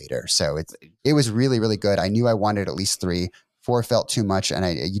out later. So it was really, really good. I knew I wanted at least 3. 4 felt too much, and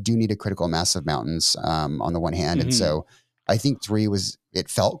you do need a critical mass of mountains on the one hand. And so I think 3 it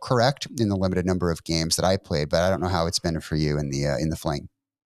felt correct in the limited number of games that I played, but I don't know how it's been for you in the Flame.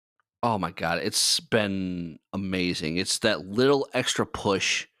 Oh my God, it's been amazing. It's that little extra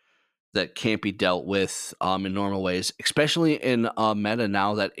push that can't be dealt with in normal ways, especially in a meta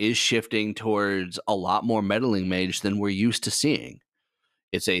now that is shifting towards a lot more meddling mage than we're used to seeing.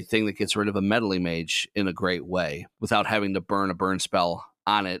 It's a thing that gets rid of a meddling mage in a great way without having to burn a burn spell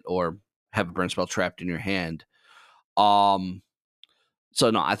on it or have a burn spell trapped in your hand. So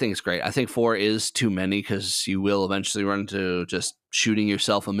no, I think it's great. I think 4 is too many because you will eventually run into just shooting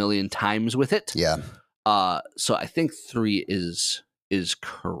yourself a million times with it. Yeah. So I think 3 is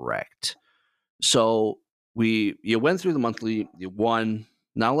correct. So you went through the monthly, you won.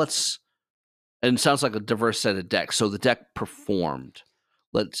 Now and it sounds like a diverse set of decks. So the deck performed.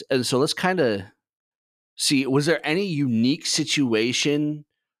 Let's kind of see, was there any unique situation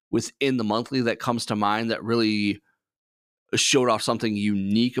within the monthly that comes to mind that really showed off something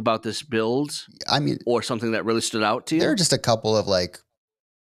unique about this build? I mean, or something that really stood out to you? there are just a couple of like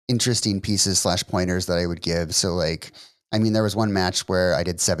interesting pieces / pointers that I would give. So like, I mean, there was one match where I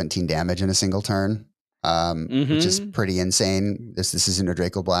did 17 damage in a single turn, which is pretty insane. This isn't a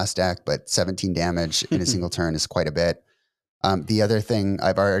Draco Blast deck, but 17 damage in a single turn is quite a bit. The other thing,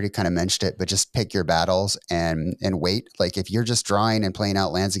 I've already kind of mentioned it, but just pick your battles and wait. Like if you're just drawing and playing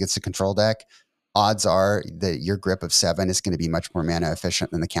out lands against a control deck, odds are that your grip of 7 is going to be much more mana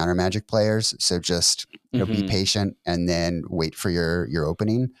efficient than the counter Magic players. So just be patient and then wait for your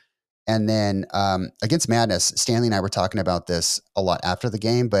opening. And then against Madness, Stanley and I were talking about this a lot after the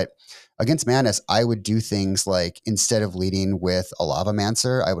game, but against Madness, I would do things like instead of leading with a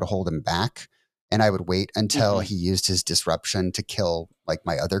Lavamancer, I would hold him back and I would wait until he used his disruption to kill like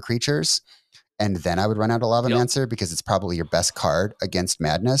my other creatures. And then I would run out of Lavamancer because it's probably your best card against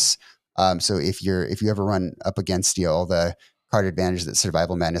Madness. So if you ever run up against all the card advantage that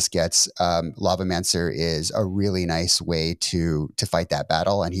Survival Madness gets, Lavamancer is a really nice way to fight that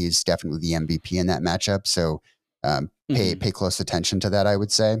battle, and he's definitely the MVP in that matchup. So pay close attention to that, I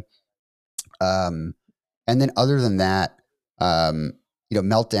would say. And then other than that,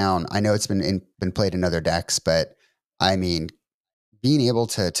 Meltdown. I know it's been played in other decks, but I mean, being able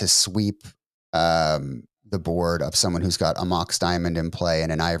to sweep the board of someone who's got a Mox Diamond in play and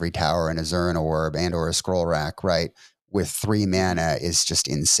an Ivory Tower and a Zurin Orb and or a Scroll Rack, right, with 3 mana is just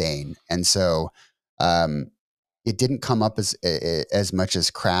insane. And so it didn't come up as much as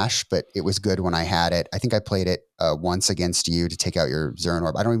Crash, but it was good when I had it. I think I played it once against you to take out your Zurin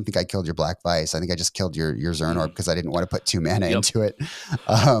Orb. I don't even think I killed your Black Vice. I think I just killed your Zurin Orb because I didn't want to put 2 mana into it.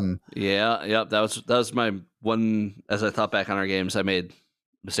 That was my one. As I thought back on our games, I made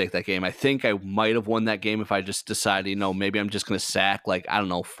mistake that game. I think I might have won that game if I just decided, maybe I'm just going to sack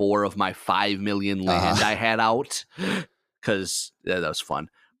 4 of my 5 million land I had out, because that was fun.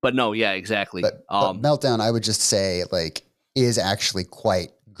 But no, yeah, exactly. But Meltdown, I would just say is actually quite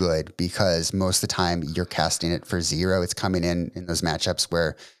good because most of the time you're casting it for 0. It's coming in those matchups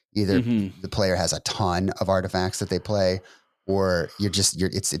where either the player has a ton of artifacts that they play, or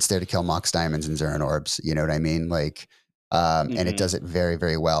it's there to kill Mox Diamonds and Zurin Orbs. You know what I mean? And it does it very,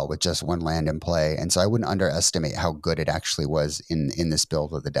 very well with just 1 land in play. And so I wouldn't underestimate how good it actually was in this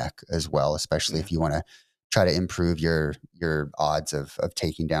build of the deck as well, especially if you want to try to improve your odds of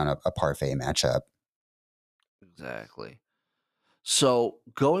taking down a Parfait matchup. Exactly. So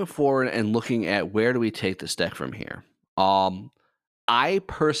going forward and looking at where do we take this deck from here, I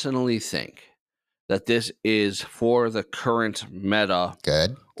personally think that this is for the current meta.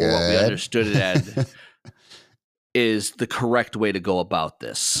 Good. Or what we understood it as. Is the correct way to go about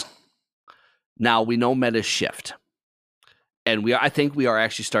this. Now we know metas shift, and I think we are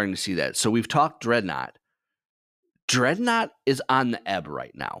actually starting to see that. So we've talked Dreadnaught. Dreadnaught is on the ebb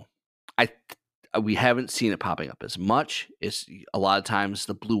right now. We haven't seen it popping up as much. It's a lot of times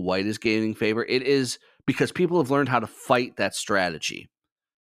the blue-white is gaining favor. It is because people have learned how to fight that strategy.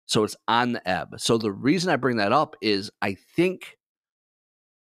 So it's on the ebb. So the reason I bring that up is I think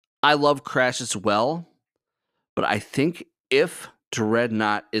I love Crash as well. But I think if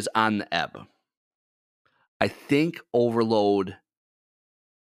Dreadnaught is on the ebb, I think Overload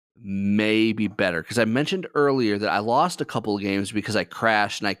may be better. Because I mentioned earlier that I lost a couple of games because I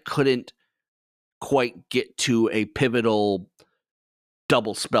crashed and I couldn't quite get to a pivotal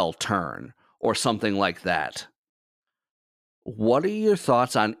double spell turn or something like that. What are your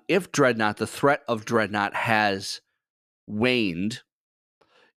thoughts on if Dreadnaught, the threat of Dreadnaught has waned,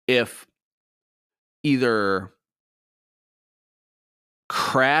 if either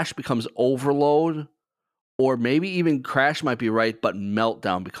Crash becomes Overload, or maybe even Crash might be right, but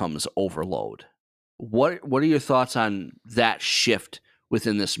Meltdown becomes Overload? What are your thoughts on that shift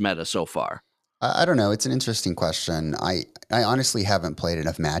within this meta so far? I don't know. It's an interesting question. I honestly haven't played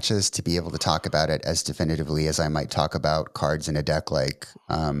enough matches to be able to talk about it as definitively as I might talk about cards in a deck like,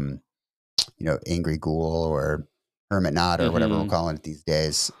 Angry Ghoul or Hermit Knot or whatever we're calling it these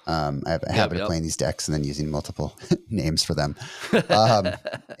days. I have a habit of playing these decks and then using multiple names for them.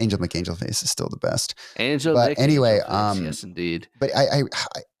 Angel McAngelface is still the best. Yes, indeed. But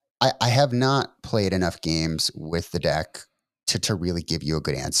I have not played enough games with the deck to really give you a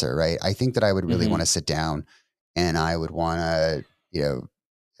good answer, right? I think that I would really want to sit down and I would want to,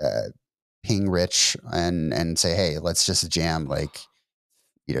 ping Rich and say, hey, let's just jam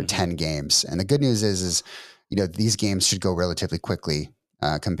 10 games. And the good news is these games should go relatively quickly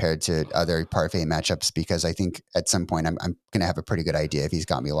compared to other Parfait matchups, because I think at some point I'm going to have a pretty good idea if he's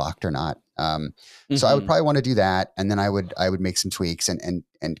got me locked or not. So I would probably want to do that. And then I would make some tweaks and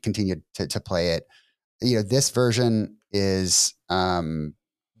continue to play it. this version is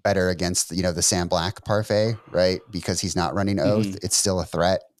better against the Sam Black Parfait, right? Because he's not running Oath. It's still a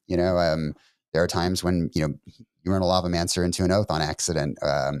threat. There are times when you run a Lavamancer into an Oath on accident.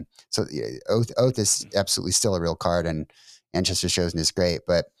 So Oath is absolutely still a real card, and Ancestor's Chosen is great.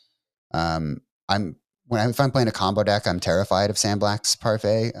 But if I'm playing a combo deck, I'm terrified of Sam Black's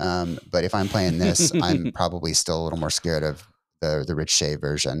Parfait. But if I'm playing this, I'm probably still a little more scared of the Rich Shea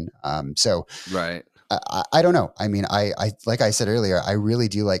version. So right. I don't know. I mean, I like I said earlier, I really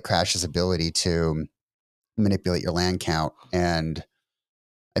do like Crash's ability to manipulate your land count, and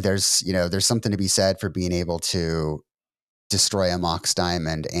there's something to be said for being able to destroy a Mox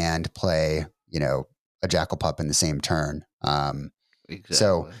Diamond and play a Jackal Pup in the same turn. Exactly.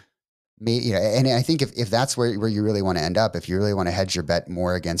 So and I think if that's where you really want to end up, if you really want to hedge your bet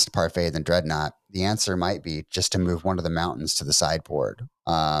more against Parfait than Dreadnaught, the answer might be just to move one of the mountains to the sideboard.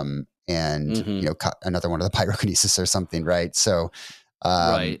 And cut another one of the Pyrokinesis or something, right? So,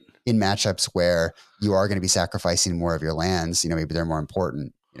 right. In matchups where you are going to be sacrificing more of your lands, maybe they're more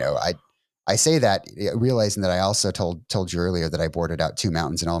important. I say that realizing that I also told you earlier that I boarded out 2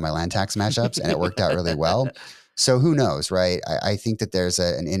 mountains in all my land tax matchups, and it worked out really well. So who knows, right? I think that there's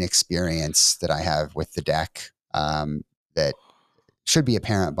an inexperience that I have with the deck that should be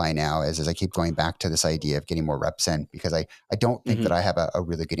apparent by now as I keep going back to this idea of getting more reps in, because I don't think that I have a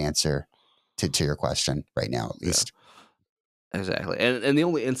really good answer to your question right now, at least. Yeah, exactly. And the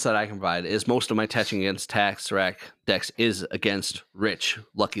only insight I can provide is most of my touching against tax rack decks is against Rich,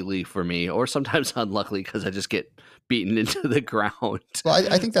 luckily for me, or sometimes unluckily because I just get beaten into the ground. Well,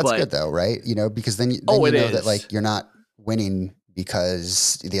 I think that's good though, right? Because then you know that like you're not winning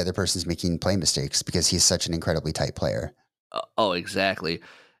because the other person's making play mistakes, because he's such an incredibly tight player. Oh, exactly.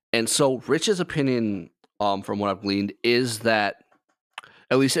 And so Rich's opinion, from what I've gleaned, is that,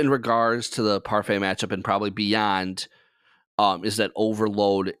 at least in regards to the Parfait matchup and probably beyond, is that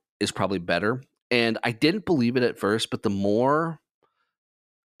Overload is probably better. And I didn't believe it at first, but the more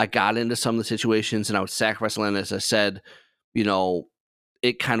I got into some of the situations and I would sacrifice land, as I said,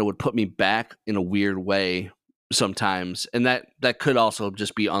 it kind of would put me back in a weird way sometimes. And that could also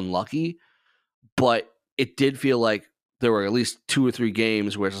just be unlucky. But it did feel like there were at least 2 or 3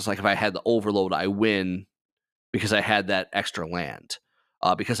 games where it's just like, if I had the Overload, I win because I had that extra land.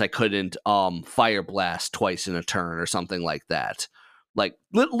 Because I couldn't Fire Blast twice in a turn or something like that. Like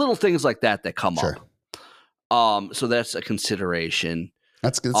little things like that come up. So that's a consideration.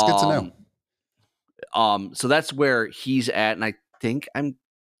 That's good to know. So that's where he's at, and I think I'm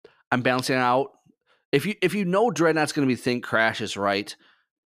balancing out. If you know Dreadnought's going to be Think Crash is right,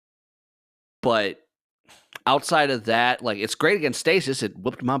 but outside of that, like, it's great against Stasis. It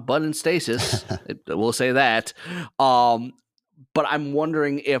whooped my butt in Stasis. We'll say that. But I'm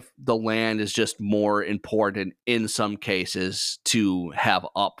wondering if the land is just more important in some cases to have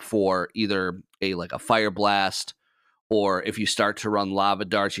up for either a Fire Blast, or if you start to run Lava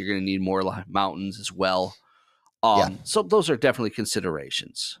Darts, you're going to need more mountains as well. So those are definitely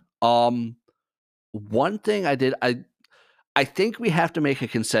considerations. One thing I did, I think we have to make a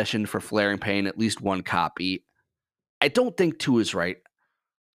concession for Flaring Pain, at least 1 copy. I don't think 2 is right.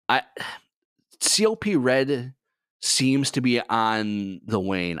 COP Red seems to be on the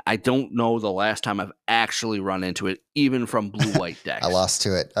wane. I don't know the last time I've actually run into it, even from blue-white decks. I lost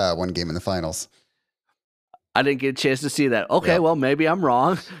to it 1 game in the finals. I didn't get a chance to see that. Okay, well, maybe I'm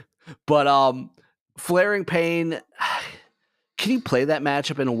wrong. But Flaring Pain, can you play that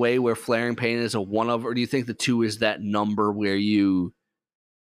matchup in a way where Flaring Pain is a 1 of, or do you think the 2 is that number where you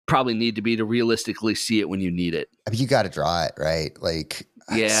probably need to be to realistically see it when you need it? I mean, you got to draw it, right? Like,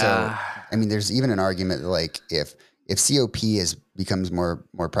 yeah. So, I mean, there's even an argument that, like, if COP becomes more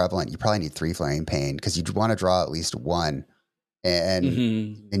prevalent, you probably need 3 Flaring Pain, because you want to draw at least 1, and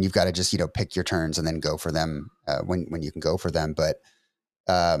then you've got to just pick your turns and then go for them when you can go for them. But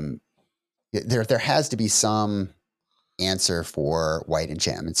there has to be some answer for white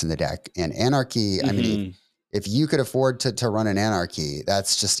enchantments in the deck, and Anarchy. I mean, if you could afford to run an Anarchy,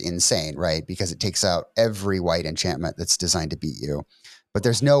 that's just insane, right? Because it takes out every white enchantment that's designed to beat you. But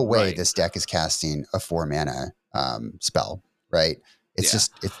there's no way this deck is casting a 4 mana spell, right? It's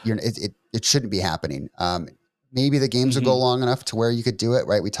just it shouldn't be happening. Maybe the games will go long enough to where you could do it,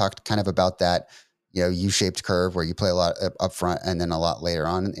 right? We talked kind of about that, U-shaped curve where you play a lot up front and then a lot later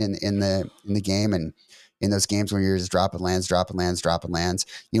on in the game. And in those games when you're just dropping lands,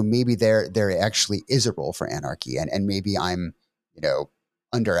 maybe there actually is a role for Anarchy, and maybe I'm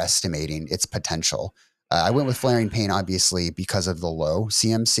underestimating its potential. I went with Flaring Pain obviously because of the low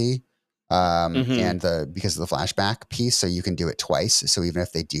CMC. and because of the flashback piece, so you can do it twice. So even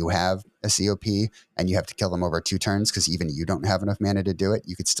if they do have a COP and you have to kill them over 2 turns, because even you don't have enough mana to do it,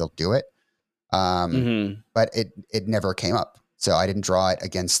 you could still do it. But it never came up. So I didn't draw it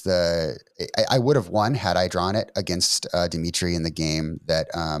against I would have won had I drawn it against Dimitri in the game that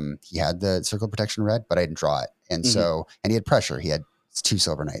he had the Circle of Protection red, but I didn't draw it. And so, and he had pressure. He had 2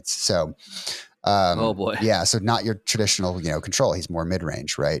 Silver Knights. So, oh boy. Yeah. So not your traditional, control. He's more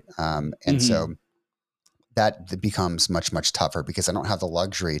mid-range, right? And so that becomes much, much tougher because I don't have the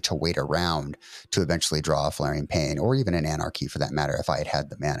luxury to wait around to eventually draw a Flaring Pain or even an Anarchy for that matter if I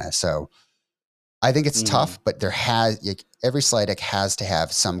had the mana. So I think it's tough, but every Sligh deck has to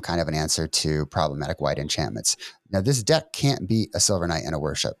have some kind of an answer to problematic white enchantments. Now this deck can't beat a Silver Knight and a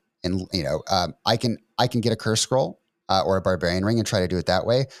Worship. And I can get a Curse Scroll or a Barbarian Ring and try to do it that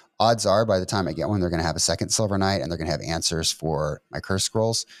way. Odds are by the time I get one, they're going to have a second Silver Knight and they're going to have answers for my Curse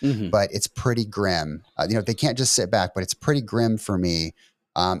Scrolls. But it's pretty grim. They can't just sit back, but it's pretty grim for me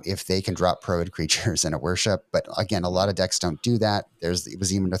if they can drop Proid creatures in a Worship. But again, a lot of decks don't do that. It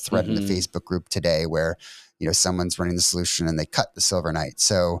was even a thread in the Facebook group today where someone's running the solution and they cut the Silver Knight.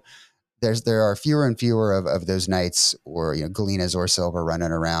 So there are fewer and fewer of those knights or Galenas or Silver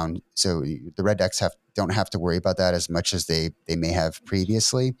running around. So the red decks don't have to worry about that as much as they may have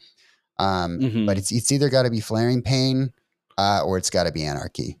previously. But it's either got to be Flaring Pain or it's got to be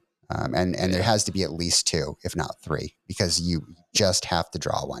Anarchy. And there has to be at least 2, if not 3, because you just have to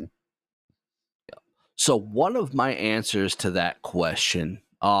draw one. So one of my answers to that question,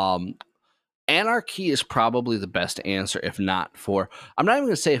 Anarchy is probably the best answer, if not for, I'm not even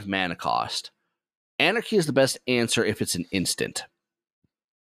going to say if mana cost. Anarchy is the best answer if it's an instant.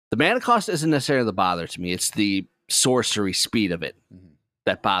 The mana cost isn't necessarily the bother to me. It's the sorcery speed of it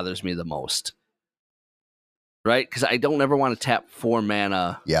that bothers me the most. Right? Because I don't ever want to tap 4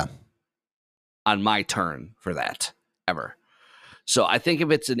 mana on my turn for that, ever. So I think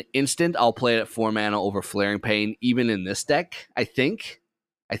if it's an instant, I'll play it at 4 mana over Flaring Pain, even in this deck, I think.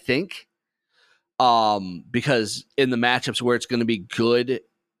 Because in the matchups where it's going to be good,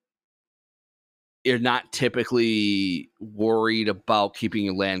 you're not typically worried about keeping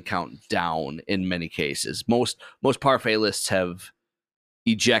your land count down in many cases. Most Parfait lists have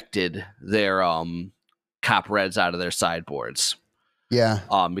ejected their cop reds out of their sideboards. Yeah.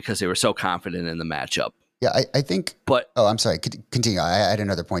 Because they were so confident in the matchup. Yeah, I think. But I'm sorry. Continue. I had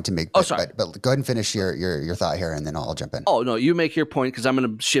another point to make. But, sorry. But go ahead and finish your thought here, and then I'll jump in. Oh no, you make your point because I'm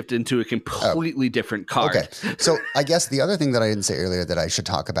going to shift into a completely different card. Okay. So I guess the other thing that I didn't say earlier that I should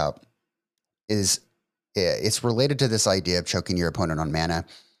talk about is it's related to this idea of choking your opponent on mana.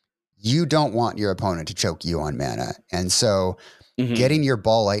 You don't want your opponent to choke you on mana, and so getting your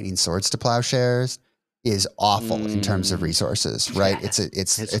Ball Lightning Swords to Plowshares is awful in terms of resources, right? It's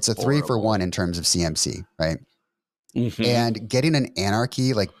a 3-for-1 in terms of CMC, right? And getting an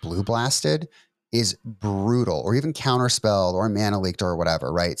Anarchy like Blue Blasted is brutal, or even Counterspelled or Mana Leaked or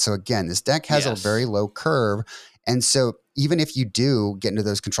whatever, right? So again, this deck has a very low curve, and so even if you do get into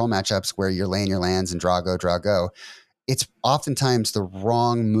those control matchups where you're laying your lands and draw go, it's oftentimes the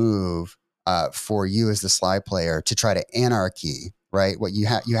wrong move for you as the Sligh player to try to Anarchy. Right. What you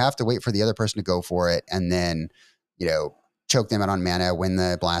have to wait for the other person to go for it and then, choke them out on mana, win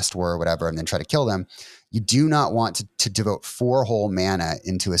the blast war or whatever, and then try to kill them. You do not want to devote 4 whole mana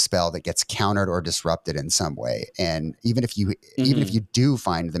into a spell that gets countered or disrupted in some way. And even if you do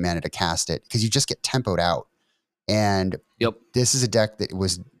find the mana to cast it, because you just get tempoed out. And this is a deck that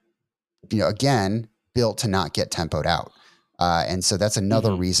was, again, built to not get tempoed out. And so that's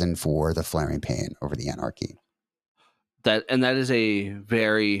another reason for the Flaring Pain over the Anarchy. That is a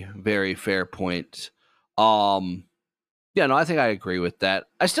very, very fair point. I think I agree with that.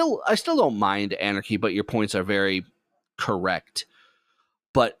 I still don't mind Anarchy, but your points are very correct.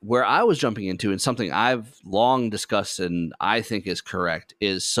 But where I was jumping into, and something I've long discussed and I think is correct,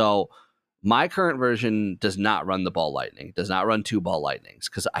 is so my current version does not run the Ball Lightning, does not run 2 Ball Lightnings,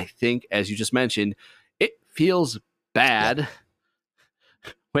 because I think, as you just mentioned, it feels bad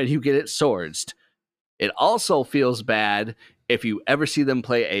when you get it swordsed. It also feels bad if you ever see them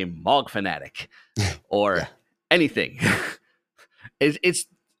play a Mog Fanatic or anything. It's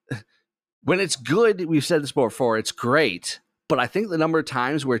when it's good, we've said this before, it's great. But I think the number of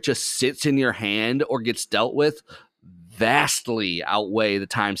times where it just sits in your hand or gets dealt with vastly outweigh the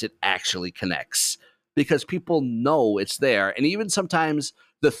times it actually connects. Because people know it's there. And even sometimes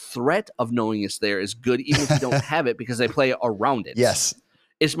the threat of knowing it's there is good even if you don't have it because they play around it. Yes.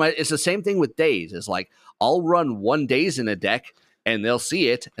 It's the same thing with Daze. It's like I'll run 1 Daze in a deck and they'll see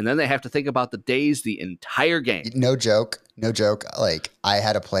it, and then they have to think about the days the entire game. No joke. Like, I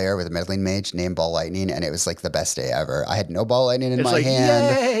had a player with a meddling mage named Ball Lightning, and it was like the best day ever. I had no Ball Lightning in my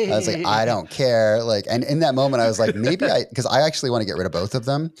hand. Yay! I was like, I don't care. Like, and in that moment, I was like, because I actually want to get rid of both of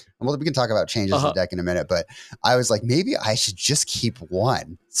them. And we can talk about changes to the deck in a minute, but I was like, maybe I should just keep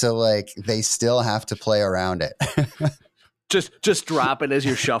one. So like, they still have to play around it. just drop it as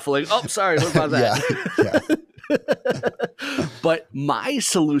you're shuffling. Oh, sorry, what about that? Yeah. But my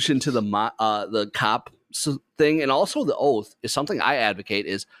solution to the cop thing, and also the oath, is something I advocate.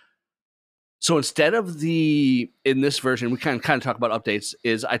 Is so instead of in this version, we kind of talk about updates.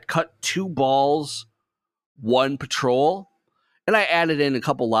 Is I cut 2 balls, 1 patrol, and I added in a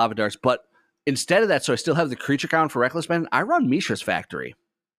couple lava darts. But instead of that, so I still have the creature count for Reckless Abandon, I run Mishra's Factory.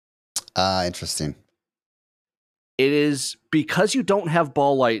 Interesting. It is because you don't have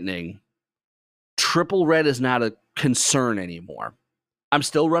Ball Lightning. Triple red is not a concern anymore. I'm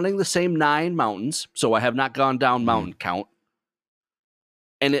still running the same 9 mountains, so I have not gone down mountain count.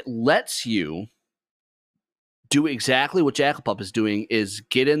 And it lets you do exactly what Jackal is doing, is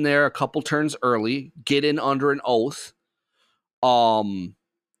get in there a couple turns early, get in under an oath,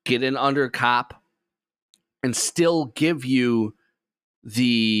 get in under a cop, and still give you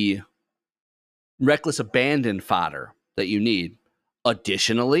the Reckless Abandon fodder that you need.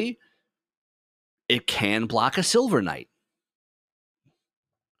 Additionally, it can block a Silver Knight.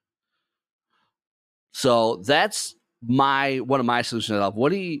 So that's one of my solutions.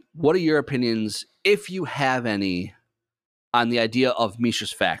 What are your opinions, if you have any, on the idea of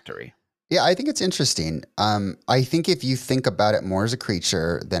Mishra's Factory? Yeah, I think it's interesting. I think if you think about it more as a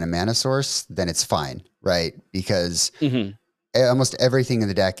creature than a mana source, then it's fine, right? Because almost everything in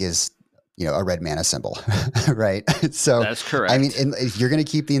the deck is, a red mana symbol, right? So that's correct. I mean, if you're going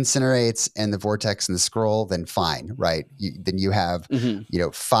to keep the Incinerates and the Vortex and the Scroll, then fine, right? Then you have,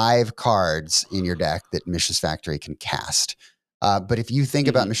 5 cards in your deck that Mishra's Factory can cast. But if you think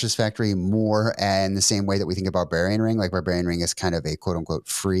about Mishra's Factory more in the same way that we think about Barbarian Ring, like Barbarian Ring is kind of a quote unquote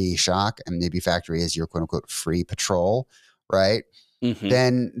free shock, and maybe Factory is your quote unquote free patrol, right?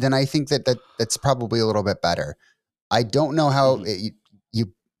 Then I think that's probably a little bit better. I don't know how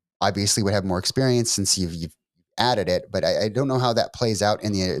you obviously would have more experience since you've added it, but I don't know how that plays out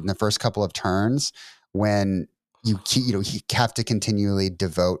in the first couple of turns when you have to continually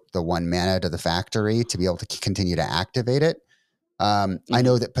devote the 1 mana to the Factory to be able to continue to activate it. I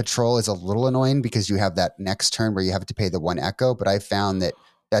know that Patrol is a little annoying because you have that next turn where you have to pay the 1 echo, but I found that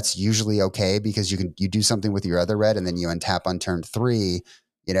that's usually okay because you do something with your other red and then you untap on turn 3,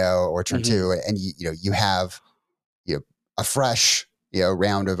 or turn 2, and you have a fresh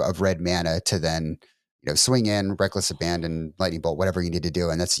round of red mana to then swing in, Reckless Abandon, Lightning Bolt, whatever you need to do,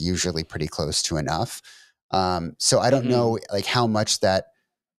 and that's usually pretty close to enough. So I don't know like how much that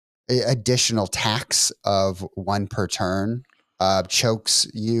additional tax of 1 per turn chokes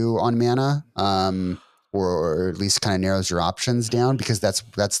you on mana, or at least kind of narrows your options down, because that's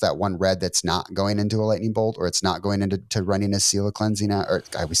that 1 red that's not going into a Lightning Bolt, or it's not going into running a Seal of Cleansing out, or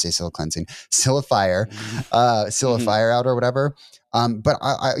I would say Seal of Cleansing, Seal of Fire, Seal of Fire out or whatever. But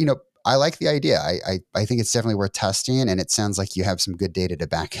I like the idea. I think it's definitely worth testing, and it sounds like you have some good data to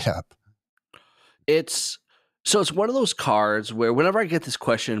back it up. It's one of those cards where whenever I get this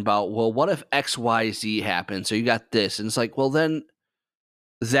question about, well, what if XYZ happens? So you got this, and it's like, well, then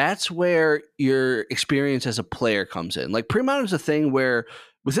that's where your experience as a player comes in. Like, Premodern is a thing where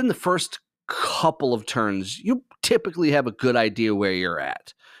within the first couple of turns, you typically have a good idea where you're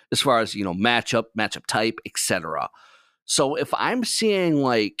at as far as, matchup type, etc. So if I'm seeing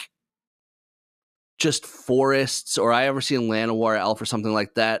like just forests, or I ever see a Llanowar Elf or something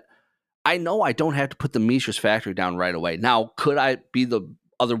like that, I know I don't have to put the Mishra's Factory down right away. Now, could I be the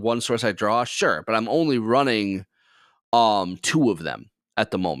other 1 source I draw? Sure, but I'm only running 2 of them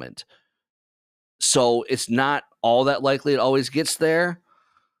at the moment. So it's not all that likely it always gets there.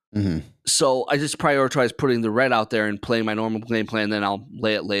 So I just prioritize putting the red out there and playing my normal game plan, then I'll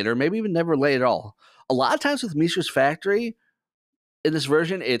lay it later. Maybe even never lay it at all. A lot of times with Mishra's Factory, in this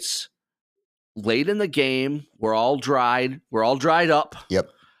version, it's late in the game. We're all dried up. Yep.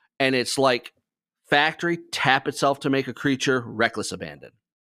 And it's like, Factory, tap itself to make a creature, Reckless Abandon.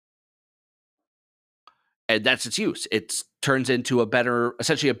 And that's its use. It turns into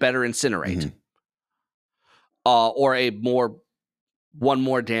essentially a better Incinerate. Or one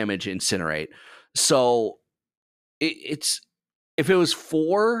more damage Incinerate. So it's, if it was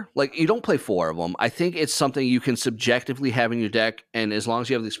 4, like, you don't play 4 of them. I think it's something you can subjectively have in your deck, and as long as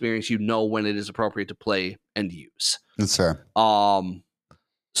you have the experience, when it is appropriate to play and use. That's fair.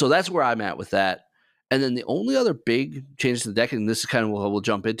 So that's where I'm at with that. And then the only other big change to the deck, and this is kind of what we'll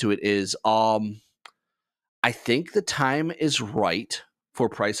jump into it, is I think the time is right for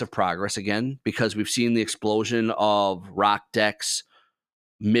Price of Progress again, because we've seen the explosion of rock decks,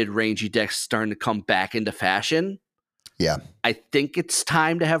 mid-rangey decks starting to come back into fashion. Yeah. I think it's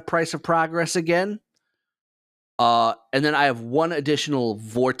time to have Price of Progress again. And then I have one additional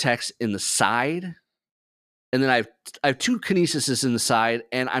Vortex in the side. And then I have two Kinesises in the side,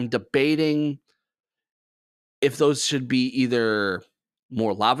 and I'm debating if those should be either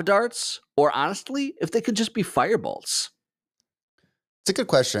more Lava Darts or, honestly, if they could just be Firebolts. It's a good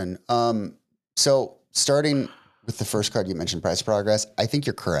question. So starting with the first card you mentioned, Price of Progress, I think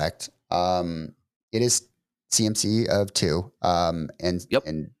you're correct. It is CMC of 2, and Yep.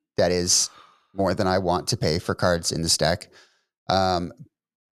 and that is more than I want to pay for cards in this deck.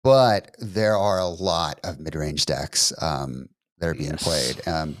 But there are a lot of mid-range decks that are being played.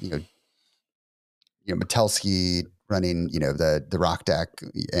 Metelsky running, the rock deck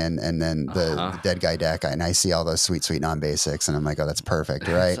and then the dead guy deck, and I see all those sweet non-basics, and I'm like, oh, that's perfect,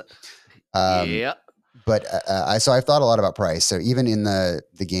 right? Yeah. But so I've thought a lot about Price. So even in the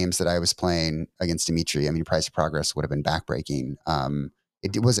games that I was playing against Dimitri, I mean, Price of Progress would have been backbreaking.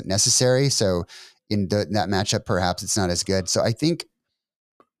 It wasn't necessary. So in that matchup, perhaps it's not as good. So I think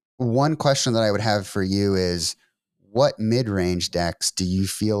one question that I would have for you is, what mid-range decks do you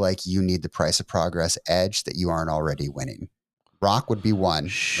feel like you need the Price of Progress edge that you aren't already winning? Rock would be one,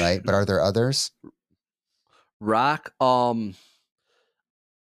 right? But are there others? Rock, I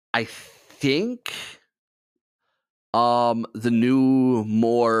think the new,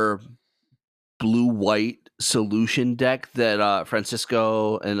 more blue-white solution deck that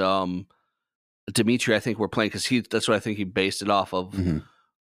Francisco and Dimitri, I think, were playing, because that's what I think he based it off of. Mm-hmm.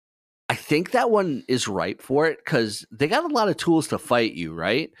 I think that one is right for it, because they got a lot of tools to fight you,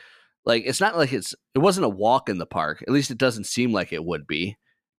 right? Like, it's not like it wasn't a walk in the park. At least it doesn't seem like it would be.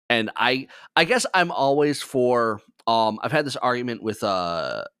 And I guess I'm always for, I've had this argument with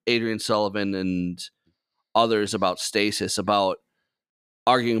Adrian Sullivan and others about stasis, about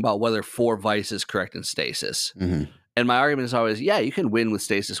arguing about whether 4 Vice is correct in stasis. Mm-hmm. And my argument is always, yeah, you can win with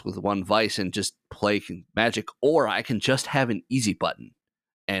stasis with 1 Vice and just play Magic, or I can just have an easy button.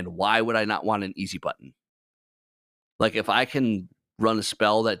 And why would I not want an easy button? Like, if I can run a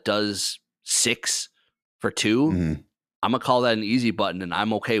spell that does 6 for 2, Mm-hmm. I'm going to call that an easy button, and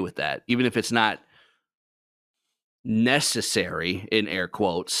I'm okay with that. Even if it's not necessary, in air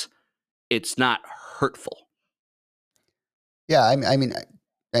quotes, it's not hurtful. Yeah, I mean,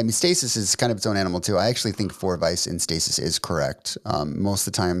 stasis is kind of its own animal too. I actually think 4 Vice in stasis is correct. Most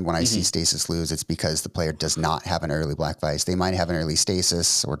of the time when I see stasis lose, it's because the player does not have an early Black Vice. They might have an early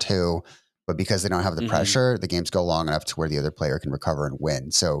stasis or 2, but because they don't have the pressure, the games go long enough to where the other player can recover and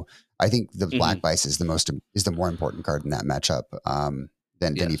win. So I think the Black Vice is the more important card in that matchup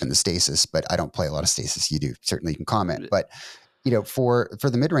than even the stasis. But I don't play a lot of stasis. You do. Certainly you can comment. But for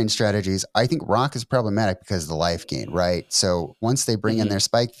the mid-range strategies, I think Rock is problematic because of the life gain, right? So once they bring in their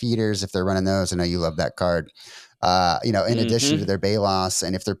spike feeders, if they're running those, I know you love that card. In addition to their Balos,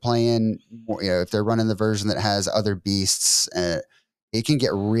 and if they're playing, if they're running the version that has other beasts, it can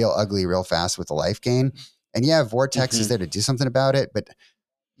get real ugly real fast with the life gain. And yeah, Vortex is there to do something about it, but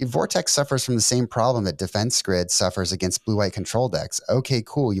Vortex suffers from the same problem that Defense Grid suffers against blue-white control decks. Okay,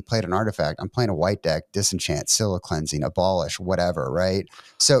 cool. You played an artifact. I'm playing a white deck, Disenchant, Scylla Cleansing, Abolish, whatever, right?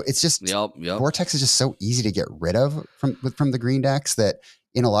 So it's just, Vortex is just so easy to get rid of from the green decks that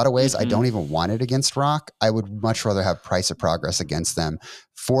in a lot of ways, I don't even want it against Rock. I would much rather have Price of Progress against them,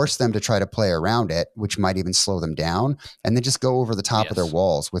 force them to try to play around it, which might even slow them down, and then just go over the top of their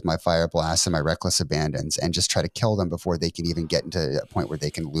walls with my Fire Blasts and my Reckless Abandons and just try to kill them before they can even get into a point where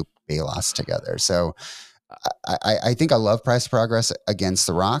they can loop Balos together. So I think I love Price of Progress against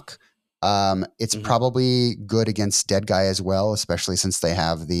the Rock. It's probably good against Dead Guy as well, especially since they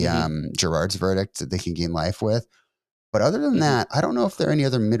have the Gerard's Verdict that they can gain life with. But other than that, I don't know if there are any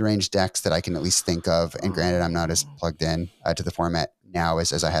other mid-range decks that I can at least think of. And granted, I'm not as plugged in to the format now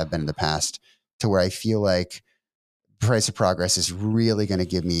as I have been in the past, to where I feel like Price of Progress is really going to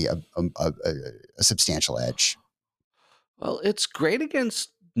give me a substantial edge. Well, it's great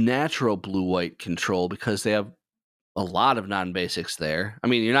against natural blue-white control because they have a lot of non-basics there. I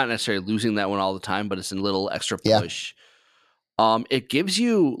mean, you're not necessarily losing that one all the time, but it's a little extra push. It gives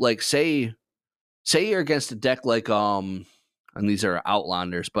you, like, say you're against a deck like and these are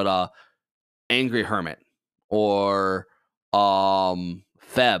Outlanders, but Angry Hermit or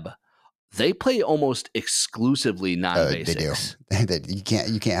Feb. They play almost exclusively non-basics. They do. You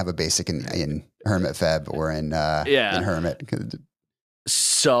can't have a basic in Hermit Feb or in Hermit.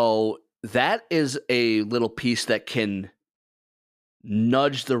 So that is a little piece that can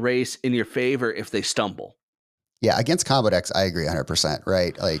nudge the race in your favor if they stumble. Yeah, against combo decks, I agree 100%,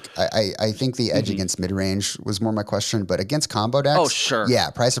 right? Like, I think the edge against mid-range was more my question, but against combo Oh, decks, sure.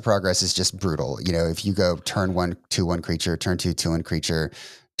 yeah, Price of Progress is just brutal. You know, if you go turn 1, 2/1 creature, turn 2, 2/1 creature,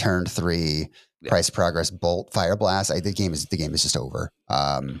 turn 3, Yeah. Price of Progress, Bolt, Fire Blast, the game is just over.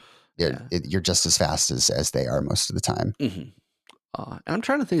 You're just as fast as they are most of the time. And I'm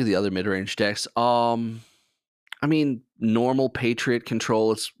trying to think of the other mid-range decks. I mean, normal Patriot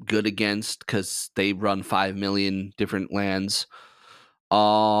control is good against because they run 5 million different lands.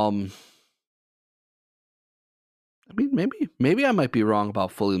 I mean, maybe I might be wrong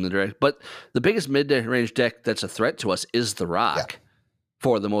about fully in the direct, but the biggest mid-range deck that's a threat to us is the Yeah. Rock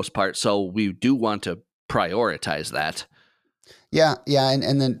for the most part. So we do want to prioritize that. Yeah,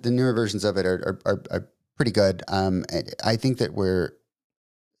 and then the newer versions of it are pretty good. I think that we're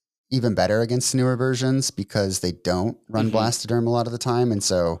even better against newer versions because they don't run Blastoderm a lot of the time, and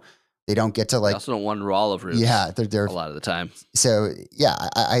so they don't get to They also don't run Wall of Roots. Yeah, they're a lot of the time. So yeah,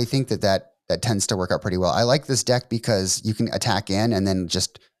 I think that tends to work out pretty well. I like this deck because you can attack in and then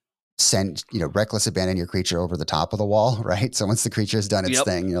just send, reckless abandon your creature over the top of the wall, right? So once the creature has done its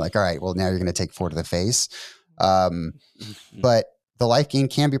thing, you're like, all right, well now you're going to take 4 to the face. But the life gain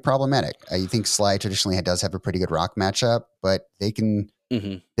can be problematic. I think Sligh traditionally does have a pretty good rock matchup, but they can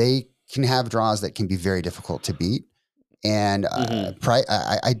have draws that can be very difficult to beat. And I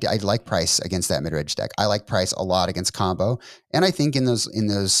like Price against that mid-range deck. I like Price a lot against combo, and I think in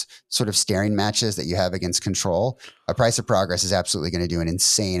those sort of staring matches that you have against control, a Price of Progress is absolutely going to do an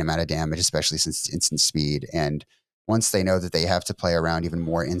insane amount of damage, especially since it's instant speed. And once they know that they have to play around even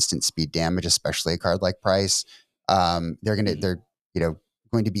more instant speed damage, especially a card like Price, they're going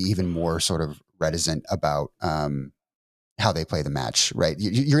to be even more sort of reticent about how they play the match, right?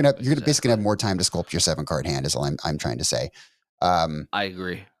 You're gonna basically have more time to sculpt your 7-card hand. Is all I'm trying to say. I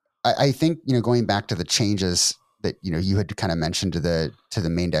agree. I think going back to the changes that you had kind of mentioned to the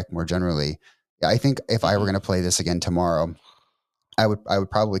main deck more generally. I think if I were going to play this again tomorrow, I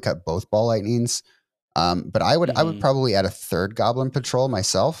would probably cut both Ball Lightnings, but I would probably add a third Goblin Patrol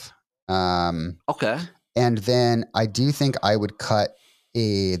myself. Okay. And then I do think I would cut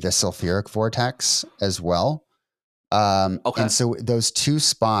the Sulfuric Vortex as well. Okay. And so those 2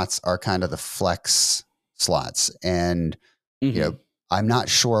 spots are kind of the flex slots, and I'm not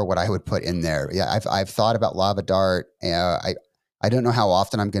sure what I would put in there. Yeah, I've thought about Lava Dart. I don't know how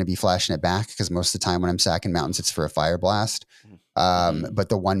often I'm going to be flashing it back because most of the time when I'm sacking mountains, it's for a Fire Blast. But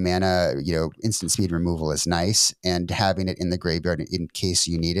the 1 mana, instant speed removal is nice, and having it in the graveyard in case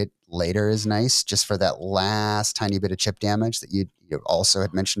you need it later is nice, just for that last tiny bit of chip damage that you also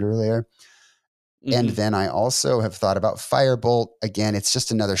had mentioned earlier. And then I also have thought about Firebolt. Again, it's just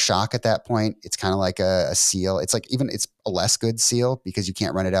another shock at that point. It's kind of like a seal. It's like it's a less good seal because you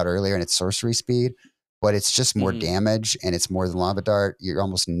can't run it out earlier and it's sorcery speed, but it's just more damage and it's more than Lava Dart. You're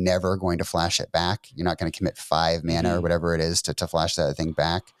almost never going to flash it back. You're not going to commit 5 mana or whatever it is to flash that thing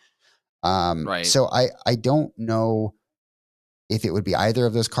back. Right. So I don't know if it would be either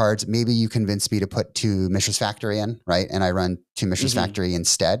of those cards. Maybe you convince me to put 2 Mishra's Factory in, right? And I run 2 Mishra's Factory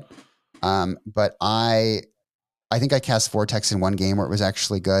instead. But I think I cast Vortex in one game where it was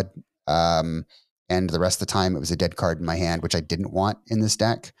actually good. And the rest of the time it was a dead card in my hand, which I didn't want in this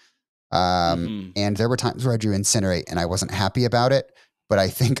deck. And there were times where I drew Incinerate and I wasn't happy about it, but I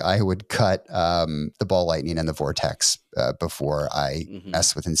think I would cut the Ball Lightning and the Vortex before I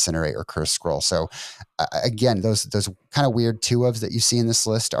mess with Incinerate or Curse Scroll. So again, those kind of weird 2-ofs that you see in this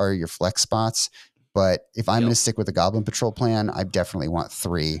list are your flex spots. But if I'm going to stick with the Goblin Patrol plan, I definitely want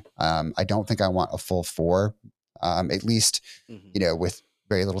 3. I don't think I want a full 4, at least, with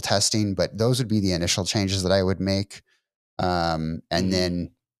very little testing. But those would be the initial changes that I would make. And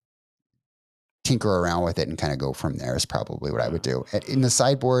then tinker around with it and kind of go from there is probably what I would do. In the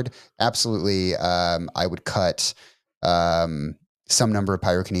sideboard, absolutely, I would cut some number of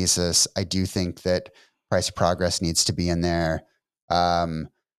Pyrokinesis. I do think that Price of Progress needs to be in there.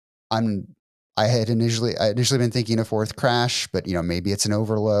 I had initially been thinking a 4th Crash, but maybe it's an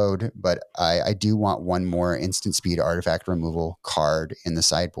overload. But I do want 1 more instant speed artifact removal card in the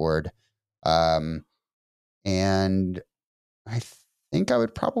sideboard, and I think I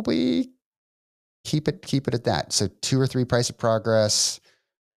would probably keep it at that. So 2 or 3 Price of Progress,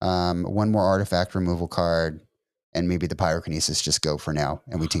 1 more artifact removal card, and maybe the Pyrokinesis just go for now,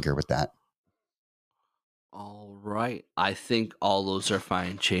 and we tinker with that. All right. I think all those are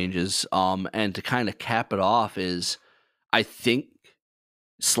fine changes. And to kind of cap it off is I think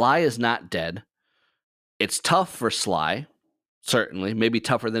Sligh is not dead. It's tough for Sligh. certainly. Maybe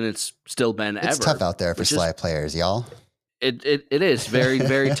tougher than it's still been It's ever. tough out there for which Sligh players, y'all. It is very,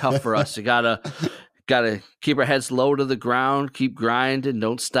 very tough for us. You gotta keep our heads low to the ground, keep grinding,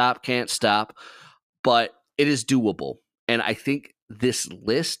 don't stop, can't stop. But it is doable. And I think this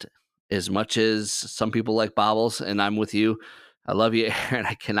list, as much as some people like Bobbles, and I'm with you, I love you, Aaron.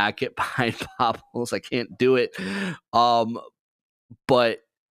 I cannot get behind Bobbles. I can't do it. But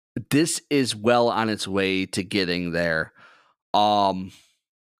this is well on its way to getting there.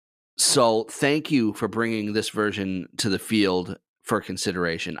 So thank you for bringing this version to the field for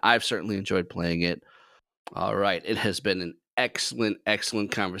consideration. I've certainly enjoyed playing it. All right. It has been an excellent,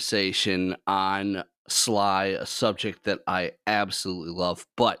 excellent conversation on Sligh, a subject that I absolutely love.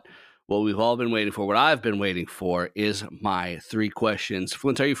 But what we've all been waiting for, what I've been waiting for, is my 3 questions.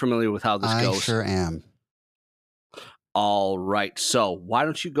 Flint, are you familiar with how this goes? I sure am. All right. So why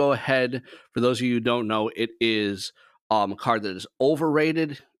don't you go ahead? For those of you who don't know, it is a card that is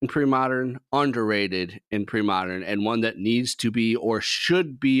overrated in Premodern, underrated in Premodern, and one that needs to be or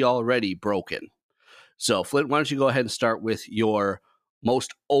should be already broken. So, Flint, why don't you go ahead and start with your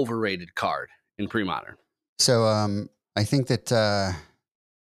most overrated card in Premodern? So I think that,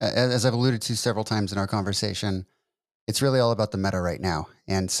 as I've alluded to several times in our conversation, it's really all about the meta right now.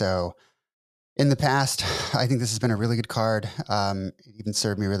 And so in the past, I think this has been a really good card. It even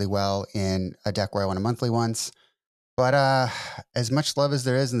served me really well in a deck where I won a monthly once. But as much love as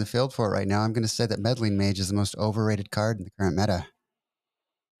there is in the field for it right now, I'm going to say that Meddling Mage is the most overrated card in the current meta.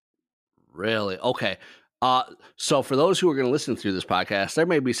 Really? Okay. So for those who are going to listen through this podcast, there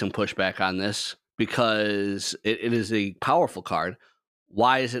may be some pushback on this because it is a powerful card.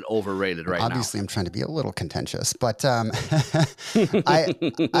 Why is it overrated right Obviously, now? I'm trying to be a little contentious, but I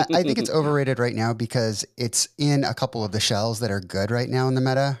think it's overrated right now because it's in a couple of the shells that are good right now in the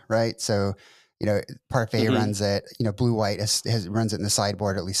meta, right? So, Parfait runs it, Blue White runs it in the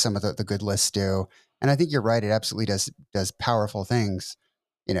sideboard, at least some of the good lists do. And I think you're right, it absolutely does powerful things,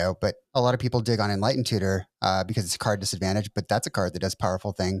 but a lot of people dig on Enlightened Tutor because it's a card disadvantage, but that's a card that does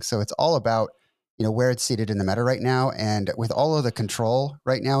powerful things. So it's all about where it's seated in the meta right now. And with all of the control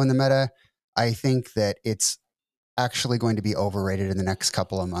right now in the meta, I think that it's actually going to be overrated in the next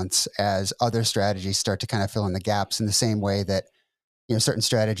couple of months as other strategies start to kind of fill in the gaps in the same way that, certain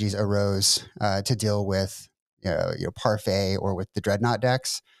strategies arose to deal with, Parfait or with the Dreadnaught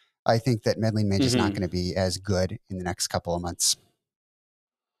decks. I think that Meddling Mage is not going to be as good in the next couple of months.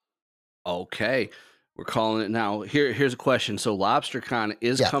 Okay. We're calling it now. Here's a question. So LobsterCon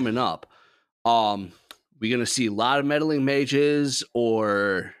is coming up. We going to see a lot of Meddling Mages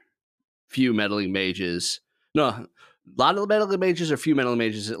or few Meddling Mages? No, a lot of Meddling Mages or few Meddling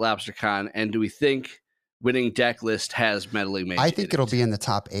Mages at LobsterCon. And do we think winning deck list has Meddling Mage? I think it'll be in the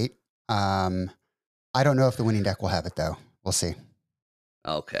top 8. I don't know if the winning deck will have it, though. We'll see.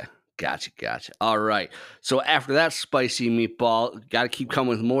 Okay. Gotcha. All right. So after that spicy meatball, got to keep coming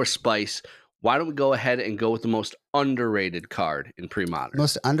with more spice. Why don't we go ahead and go with the most underrated card in Premodern?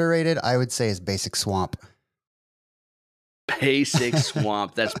 Most underrated, I would say, is Basic Swamp. Basic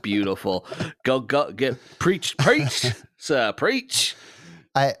Swamp. That's beautiful. Go, preach. Preach.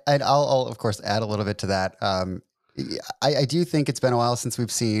 I'll of course add a little bit to that. I do think it's been a while since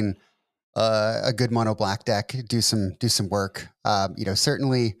we've seen a good mono black deck do some work.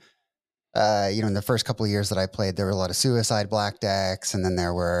 Certainly, in the first couple of years that I played, there were a lot of suicide black decks, and then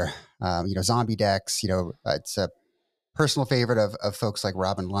there were zombie decks. It's a personal favorite of folks like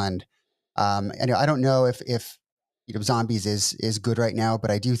Robin Lund. And I don't know if zombies is good right now, but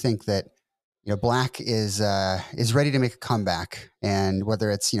I do think that black is ready to make a comeback. And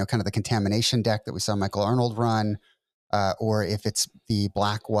whether it's kind of the contamination deck that we saw Michael Arnold run, or if it's the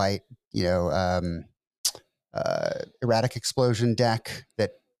black white erratic explosion deck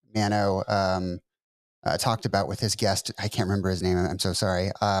that Mano talked about with his guest, I can't remember his name, I'm so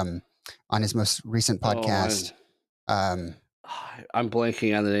sorry, on his most recent podcast. I'm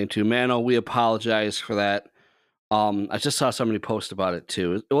blanking on the name too. Mano, we apologize for that. I just saw somebody post about it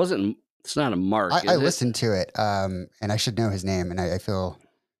too. It's not a Mark. I listened to it, and I should know his name, and I feel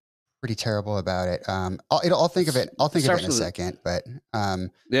pretty terrible about it. I'll think of it. I'll think of it in a second, but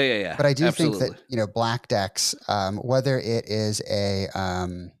yeah. But I do Absolutely. think that black decks, whether it is a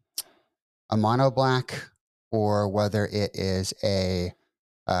mono black or whether it is a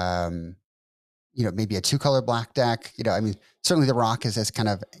maybe a 2-color black deck. Certainly the Rock has kind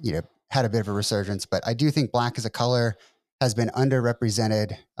of had a bit of a resurgence, but I do think black as a color has been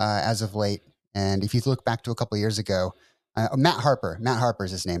underrepresented as of late. And if you look back to a couple of years ago, Matt Harper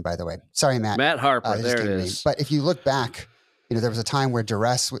is his name, by the way. Sorry, Matt. Matt Harper, there it is. But if you look back, there was a time where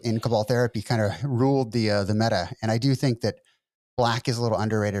duress in Cabal Therapy kind of ruled the meta. And I do think that black is a little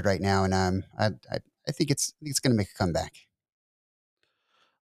underrated right now, and I think it's going to make a comeback.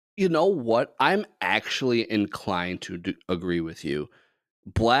 You know what? I'm actually inclined to agree with you.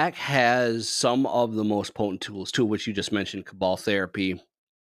 Black has some of the most potent tools too, which you just mentioned, Cabal Therapy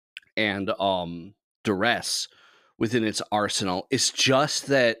and Duress within its arsenal. It's just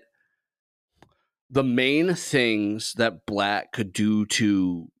that the main things that Black could do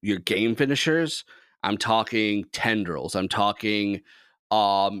to your game finishers, I'm talking Tendrils, I'm talking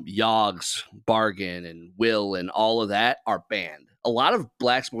Yogg's Bargain and Will and all of that are banned. A lot of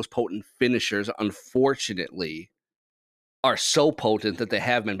Black's most potent finishers, unfortunately, are so potent that they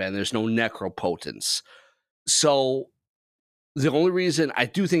have been banned. There's no necropotence. So the only reason I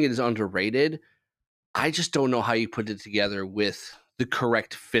do think it is underrated, I just don't know how you put it together with the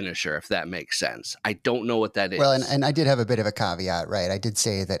correct finisher, if that makes sense. I don't know what that is. Well, and I did have a bit of a caveat, right? I did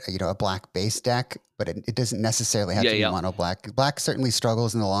say that, a black base deck, but it doesn't necessarily have to be mono black. Black certainly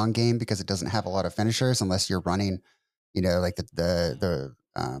struggles in the long game because it doesn't have a lot of finishers unless you're running, like the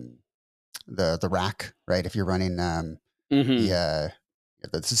rack, right? If you're running the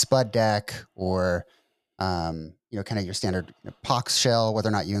Spud deck or kind of your standard Pox shell, whether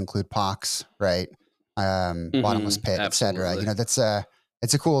or not you include Pox, right? Bottomless Pit, etc.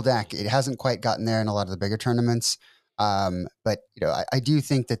 It's a cool deck. It hasn't quite gotten there in a lot of the bigger tournaments, but I do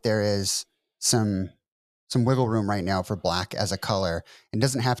think that there is some wiggle room right now for black as a color. It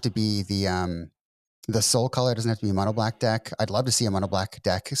doesn't have to be the soul color. It doesn't have to be a mono black deck. I'd love to see a mono black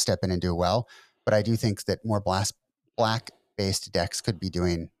deck step in and do well, but I do think that more black based decks could be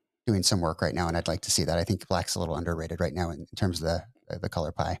doing some work right now, and I'd like to see that. I think black's a little underrated right now in terms of the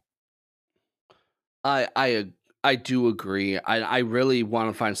color pie. I do agree. I really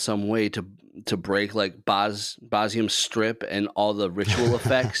want to find some way to break like Basium Strip and all the ritual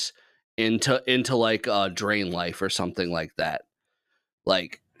effects into like Drain Life or something like that.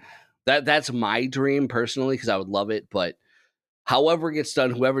 Like that's my dream personally, because I would love it. But however it gets done,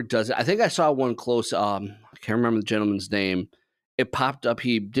 whoever does it, I think I saw one close. I can't remember the gentleman's name. It popped up.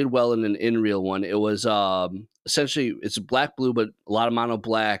 He did well in an in-real one. It was essentially it's black blue, but a lot of mono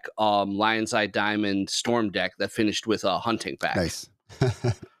black Lion's Eye Diamond Storm deck that finished with a hunting pack. Nice.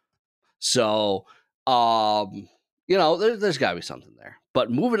 So there's got to be something there. But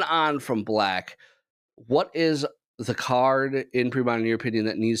moving on from black, what is the card in Premodern, in your opinion,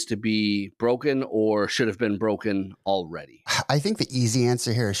 that needs to be broken or should have been broken already? I think the easy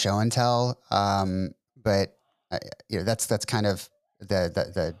answer here is show and tell. But that's kind of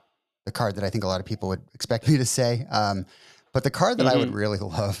the card that I think a lot of people would expect me to say. But the card that I would really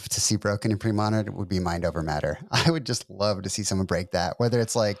love to see broken in Premodern would be Mind Over Matter. I would just love to see someone break that, whether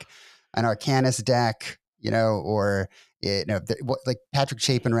it's like an Arcanist deck, or like Patrick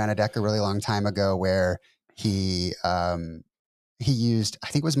Chapin ran a deck a really long time ago where he used, I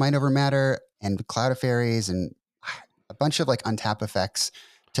think it was Mind Over Matter and Cloud of Fairies and a bunch of like untap effects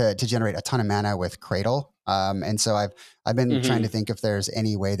to generate a ton of mana with Cradle. And so I've been trying to think if there's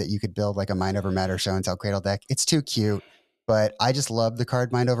any way that you could build like a Mind Over Matter show and tell Cradle deck. It's too cute, but I just love the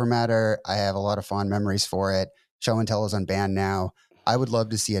card Mind Over Matter. I have a lot of fond memories for it. Show and tell is unbanned now. I would love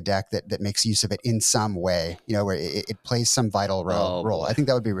to see a deck that makes use of it in some way, where it plays some vital role. Boy. I think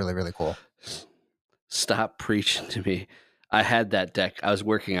that would be really, really cool. Stop preaching to me. I had that deck. I was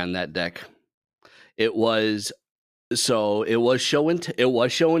working on that deck. It was show and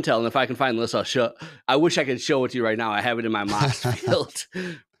tell. And if I can find this, I'll show. I wish I could show it to you right now. I have it in my Mox field.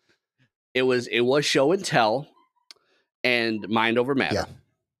 It was show and tell and Mind Over Matter. Yeah.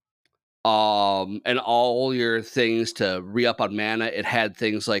 And all your things to re-up on mana. It had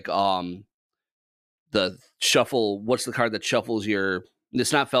things like the shuffle. What's the card that shuffles your?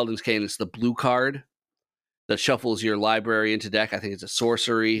 It's not Felden's Cane. It's the blue card that shuffles your library into deck. I think it's a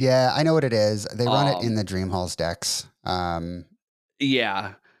sorcery. Yeah, I know what it is. They run it in the Dream Halls decks.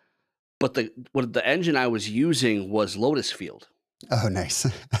 Yeah, but the engine I was using was Lotus Field. Oh, nice.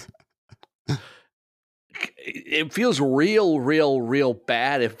 It feels real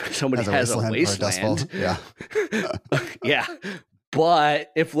bad if somebody has a wasteland. Yeah. Yeah.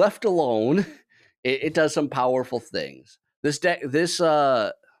 But if left alone, it does some powerful things. This deck, this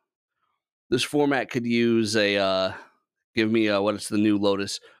format could use a give me what is the new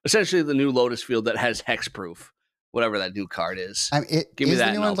Lotus? Essentially the new Lotus Field that has hexproof, whatever that new card is. Give me that.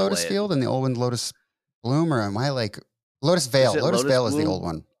 The new one Lotus Field and the old one Lotus Bloom, or am I like Lotus Veil? Lotus Veil is the old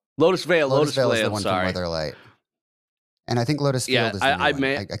one. Lotus Veil is the one from Weatherlight. And I think Lotus Field is the new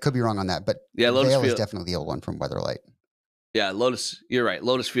one. I could be wrong on that, but Lotus Veil is definitely the old one from Weatherlight. Yeah, you're right.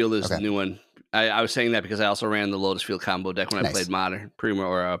 Lotus Field is the new one. I was saying that because I also ran the Lotus Field combo deck when I played Modern, Primo,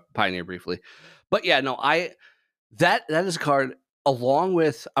 or Pioneer briefly. But yeah, no, that is a card. along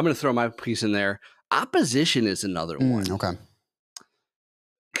with, I'm going to throw my piece in there. Opposition is another one. Okay.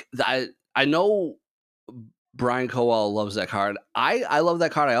 I know Brian Cowell loves that card. I love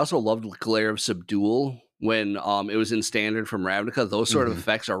that card. I also loved Glare of Subdual when it was in Standard from Ravnica. Those sort of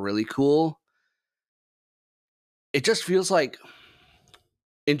effects are really cool. It just feels like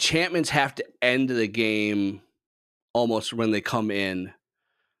enchantments have to end the game almost when they come in,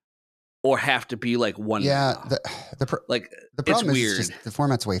 or have to be like one. Yeah, the problem is weird. just the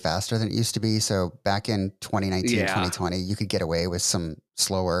format's way faster than it used to be. So back in 2019, 2020, you could get away with some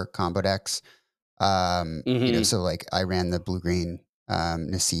slower combo decks. You know, so like I ran the blue green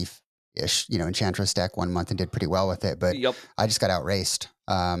Nassif-ish, you know, Enchantress deck 1 month and did pretty well with it, but I just got outraced.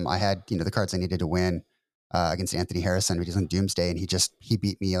 I had, you know, the cards I needed to win against Anthony Harrison, who was on Doomsday, and he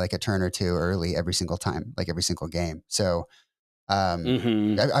beat me like a turn or two early every single time, like every single game. So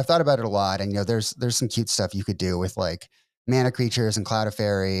I've thought about it a lot, and you know, there's some cute stuff you could do with like mana creatures and Cloud of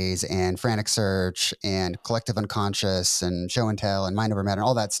Fairies and Frantic Search and Collective Unconscious and Show and Tell and Mind Over Matter and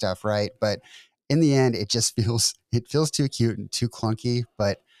all that stuff, right? But in the end, it just feels too cute and too clunky.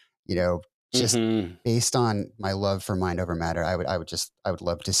 But you know, just based on my love for Mind Over Matter, I would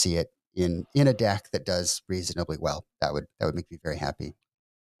love to see it in a deck that does reasonably well. That would make me very happy.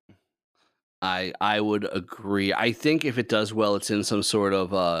 I would agree. I think if it does well, it's in some sort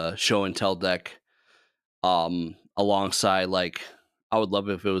of show and tell deck. Alongside, like, I would love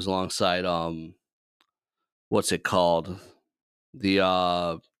it if it was alongside what's it called?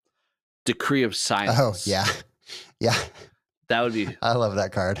 The Decree of Silence. Oh yeah. That would be. I love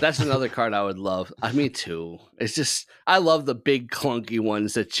that card. That's another card I would love. Me too. It's just, I love the big clunky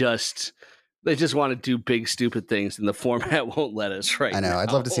ones that just want to do big stupid things, and the format won't let us. Right? I know. Now.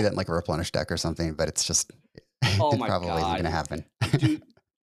 I'd love to see that in like a replenish deck or something, but it's just it's probably isn't going to happen.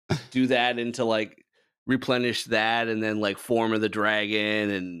 do that into like replenish that, and then like Form of the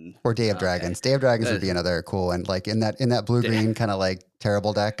Dragon or Day of Dragons. Day of Dragons would be another cool, and like in that blue green kind of like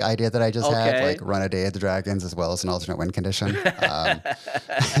terrible deck idea that I just had, like run a Day of the Dragons as well as an alternate win condition.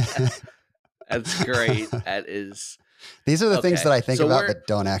 That's great. That is. These are the things that I think about but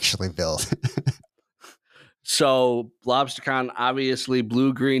don't actually build. So LobsterCon, obviously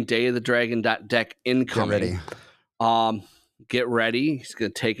blue green Day of the Dragon deck incoming. Get ready. He's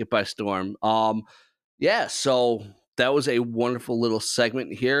gonna take it by storm. Yeah, so that was a wonderful little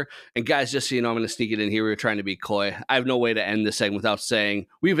segment here. And guys, just so you know, I'm going to sneak it in here. We were trying to be coy. I have no way to end this segment without saying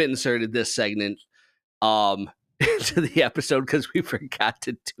we've inserted this segment into the episode because we forgot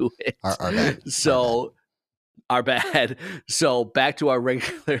to do it. Our bad. Our bad. So back to our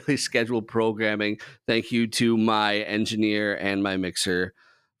regularly scheduled programming. Thank you to my engineer and my mixer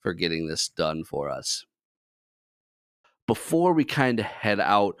for getting this done for us. Before we kind of head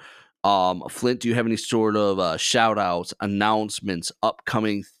out, Flint, do you have any sort of shout outs, announcements,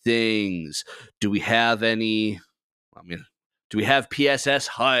 upcoming things? Do we have any? I mean, do we have PSS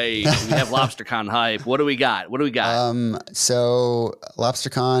hype? Do we have LobsterCon hype? What do we got? So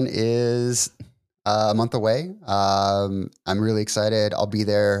LobsterCon is a month away. I'm really excited. I'll be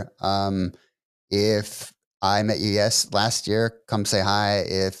there. If I met you last year, come say hi.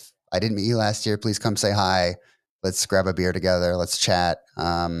 If I didn't meet you last year, please come say hi. Let's grab a beer together. Let's chat.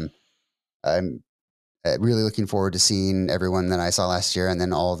 I'm really looking forward to seeing everyone that I saw last year, and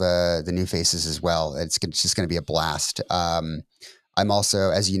then all the new faces as well. It's just going to be a blast. I'm also,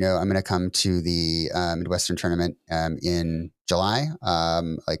 as you know, I'm going to come to the Midwestern tournament in July,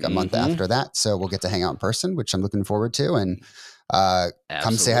 like a month after that. So we'll get to hang out in person, which I'm looking forward to. And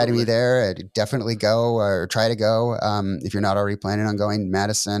come say hi to me there. Definitely go or try to go. If you're not already planning on going,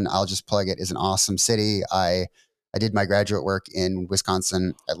 Madison, I'll just plug it, is an awesome city. I did my graduate work in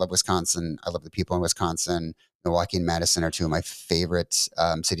Wisconsin. I love Wisconsin. I love the people in Wisconsin. Milwaukee and Madison are two of my favorite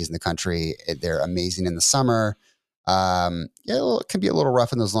cities in the country. They're amazing in the summer. It can be a little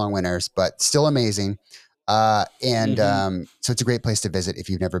rough in those long winters, but still amazing. So it's a great place to visit if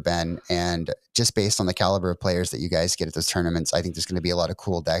you've never been. And just based on the caliber of players that you guys get at those tournaments, I think there's going to be a lot of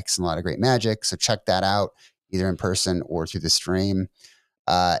cool decks and a lot of great magic. So check that out either in person or through the stream.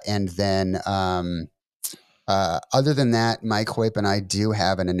 Other than that, Mike Hoyp and I do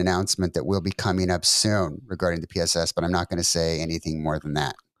have an announcement that will be coming up soon regarding the PSS, but I'm not going to say anything more than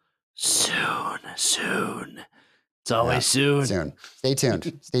that. Soon. It's always soon. Stay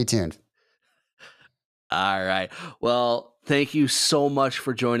tuned. All right. Well, thank you so much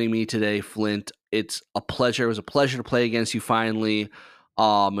for joining me today, Flint. It's a pleasure. It was a pleasure to play against you finally. It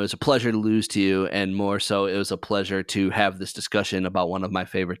was a pleasure to lose to you, and more so, it was a pleasure to have this discussion about one of my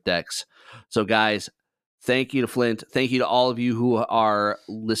favorite decks. So, guys, thank you to Flint. Thank you to all of you who are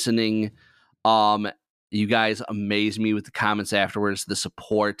listening. You guys amaze me with the comments afterwards, the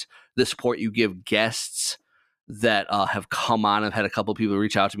support you give guests that have come on. I've had a couple people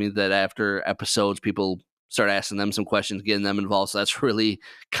reach out to me that after episodes, people start asking them some questions, getting them involved. So that's really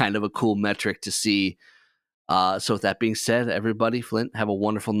kind of a cool metric to see. So with that being said, everybody, Flint, have a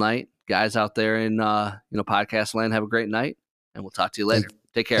wonderful night. Guys out there in podcast land, have a great night, and we'll talk to you later.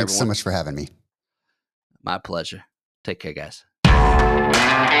 Take care, Thanks everyone. so much for having me. My pleasure. Take care, guys.